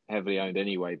been heavily owned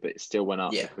anyway, but it still went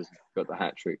up because he got the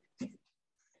hat trick.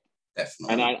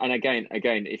 Definitely. And again,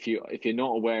 if you're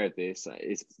not aware of this,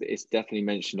 it's definitely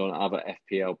mentioned on other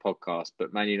FPL podcasts.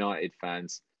 But Man United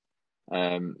fans,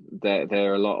 there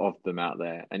are a lot of them out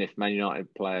there, and if Man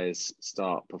United players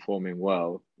start performing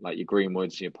well, like your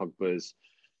Greenwoods, your Pogbas,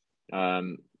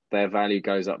 their value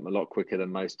goes up a lot quicker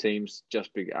than most teams.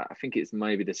 I think it's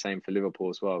maybe the same for Liverpool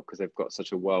as well, because they've got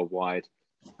such a worldwide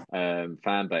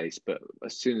fan base. But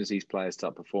as soon as these players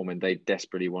start performing, they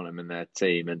desperately want them in their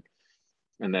team, and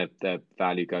their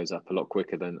value goes up a lot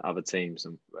quicker than other teams.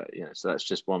 And so that's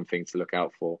just one thing to look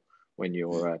out for when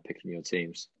you're picking your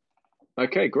teams.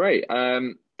 Okay, great.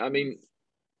 I mean,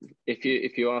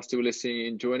 if you are still listening,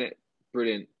 enjoying it,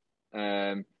 brilliant.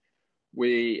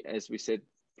 We, as we said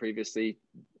previously,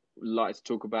 like to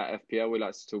talk about FPL. We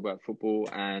like to talk about football,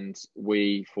 and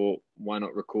we thought, why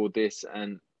not record this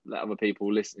and let other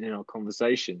people listen in our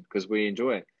conversation, because we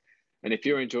enjoy it. And if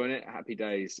you're enjoying it, happy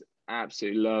days.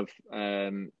 Absolutely love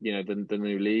the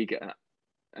new league.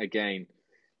 Again,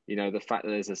 the fact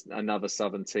that there's another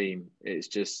Southern team, it's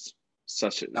just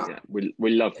such a we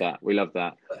love that. We love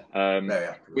that. Very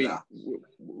happy with that.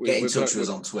 Get in touch with us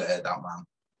on Twitter, that man.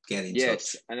 Get in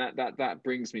touch. And that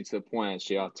brings me to the point,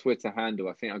 actually. Our Twitter handle,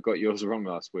 I think I got yours wrong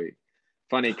last week.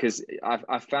 Funny, because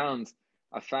I found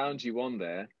you on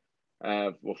there,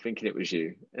 thinking it was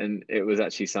you, and it was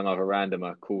actually some other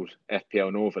randomer called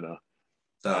FPL Northerner.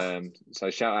 So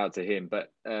shout out to him.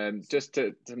 But just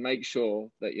to make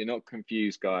sure that you're not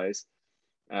confused, guys,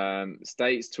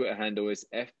 State's Twitter handle is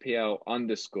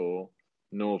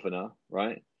FPL_Northerner,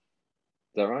 right? Is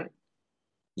that right?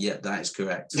 Yeah, that is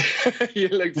correct. You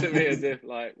looked at me as if,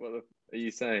 like, what are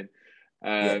you saying?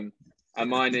 And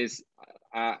mine is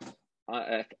at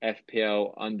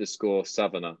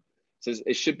FPL_Southerner. So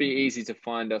it should be easy to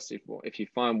find us. If you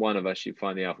find one of us, you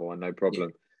find the other one, no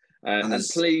problem. And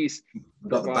please,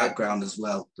 we've got the background as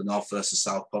well, the North versus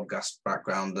South podcast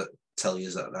background that tell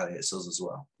you that it's us as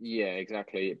well. Yeah,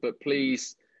 exactly. But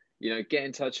please get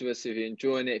in touch with us if you're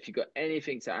enjoying it. If you've got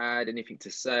anything to add, anything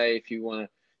to say, if you want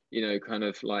to, kind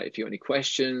of like, if you got any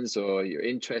questions or your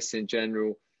interest in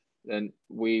general, then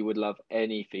we would love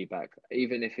any feedback,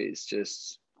 even if it's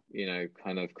just,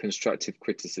 kind of constructive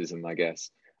criticism, I guess.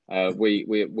 We'd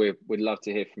love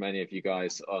to hear from any of you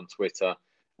guys on Twitter.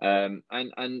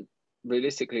 And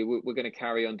realistically, we're going to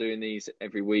carry on doing these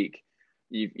every week.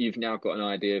 You've now got an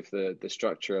idea of the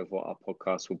structure of what our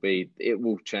podcast will be. It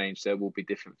will change. There will be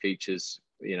different features,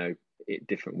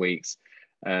 different weeks.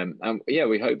 And yeah,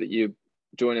 we hope that you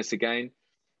join us again.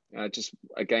 Just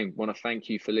again, want to thank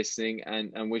you for listening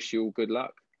and wish you all good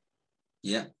luck.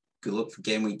 Yeah, good luck for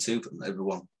game week 2,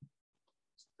 everyone.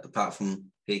 Apart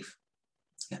from Heath.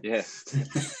 Yeah.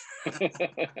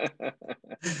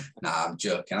 Nah, I'm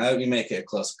joking. I hope you make it a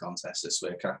closer contest this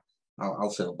week.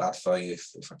 I'll feel bad for you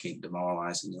if I keep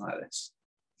demoralising you like this.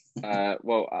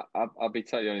 Well, I'll be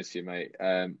totally honest with you, mate.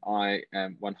 I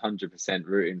am 100%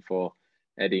 rooting for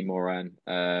Eddie Moran.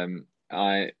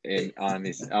 I'm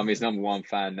his number one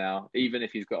fan now. Even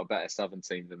if he's got a better Southern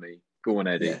team than me, go on,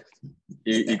 Eddie.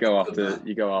 Yeah. You go after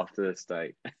the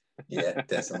state. Yeah,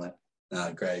 definitely.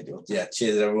 No, great. Yeah,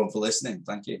 cheers everyone for listening.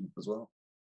 Thank you as well.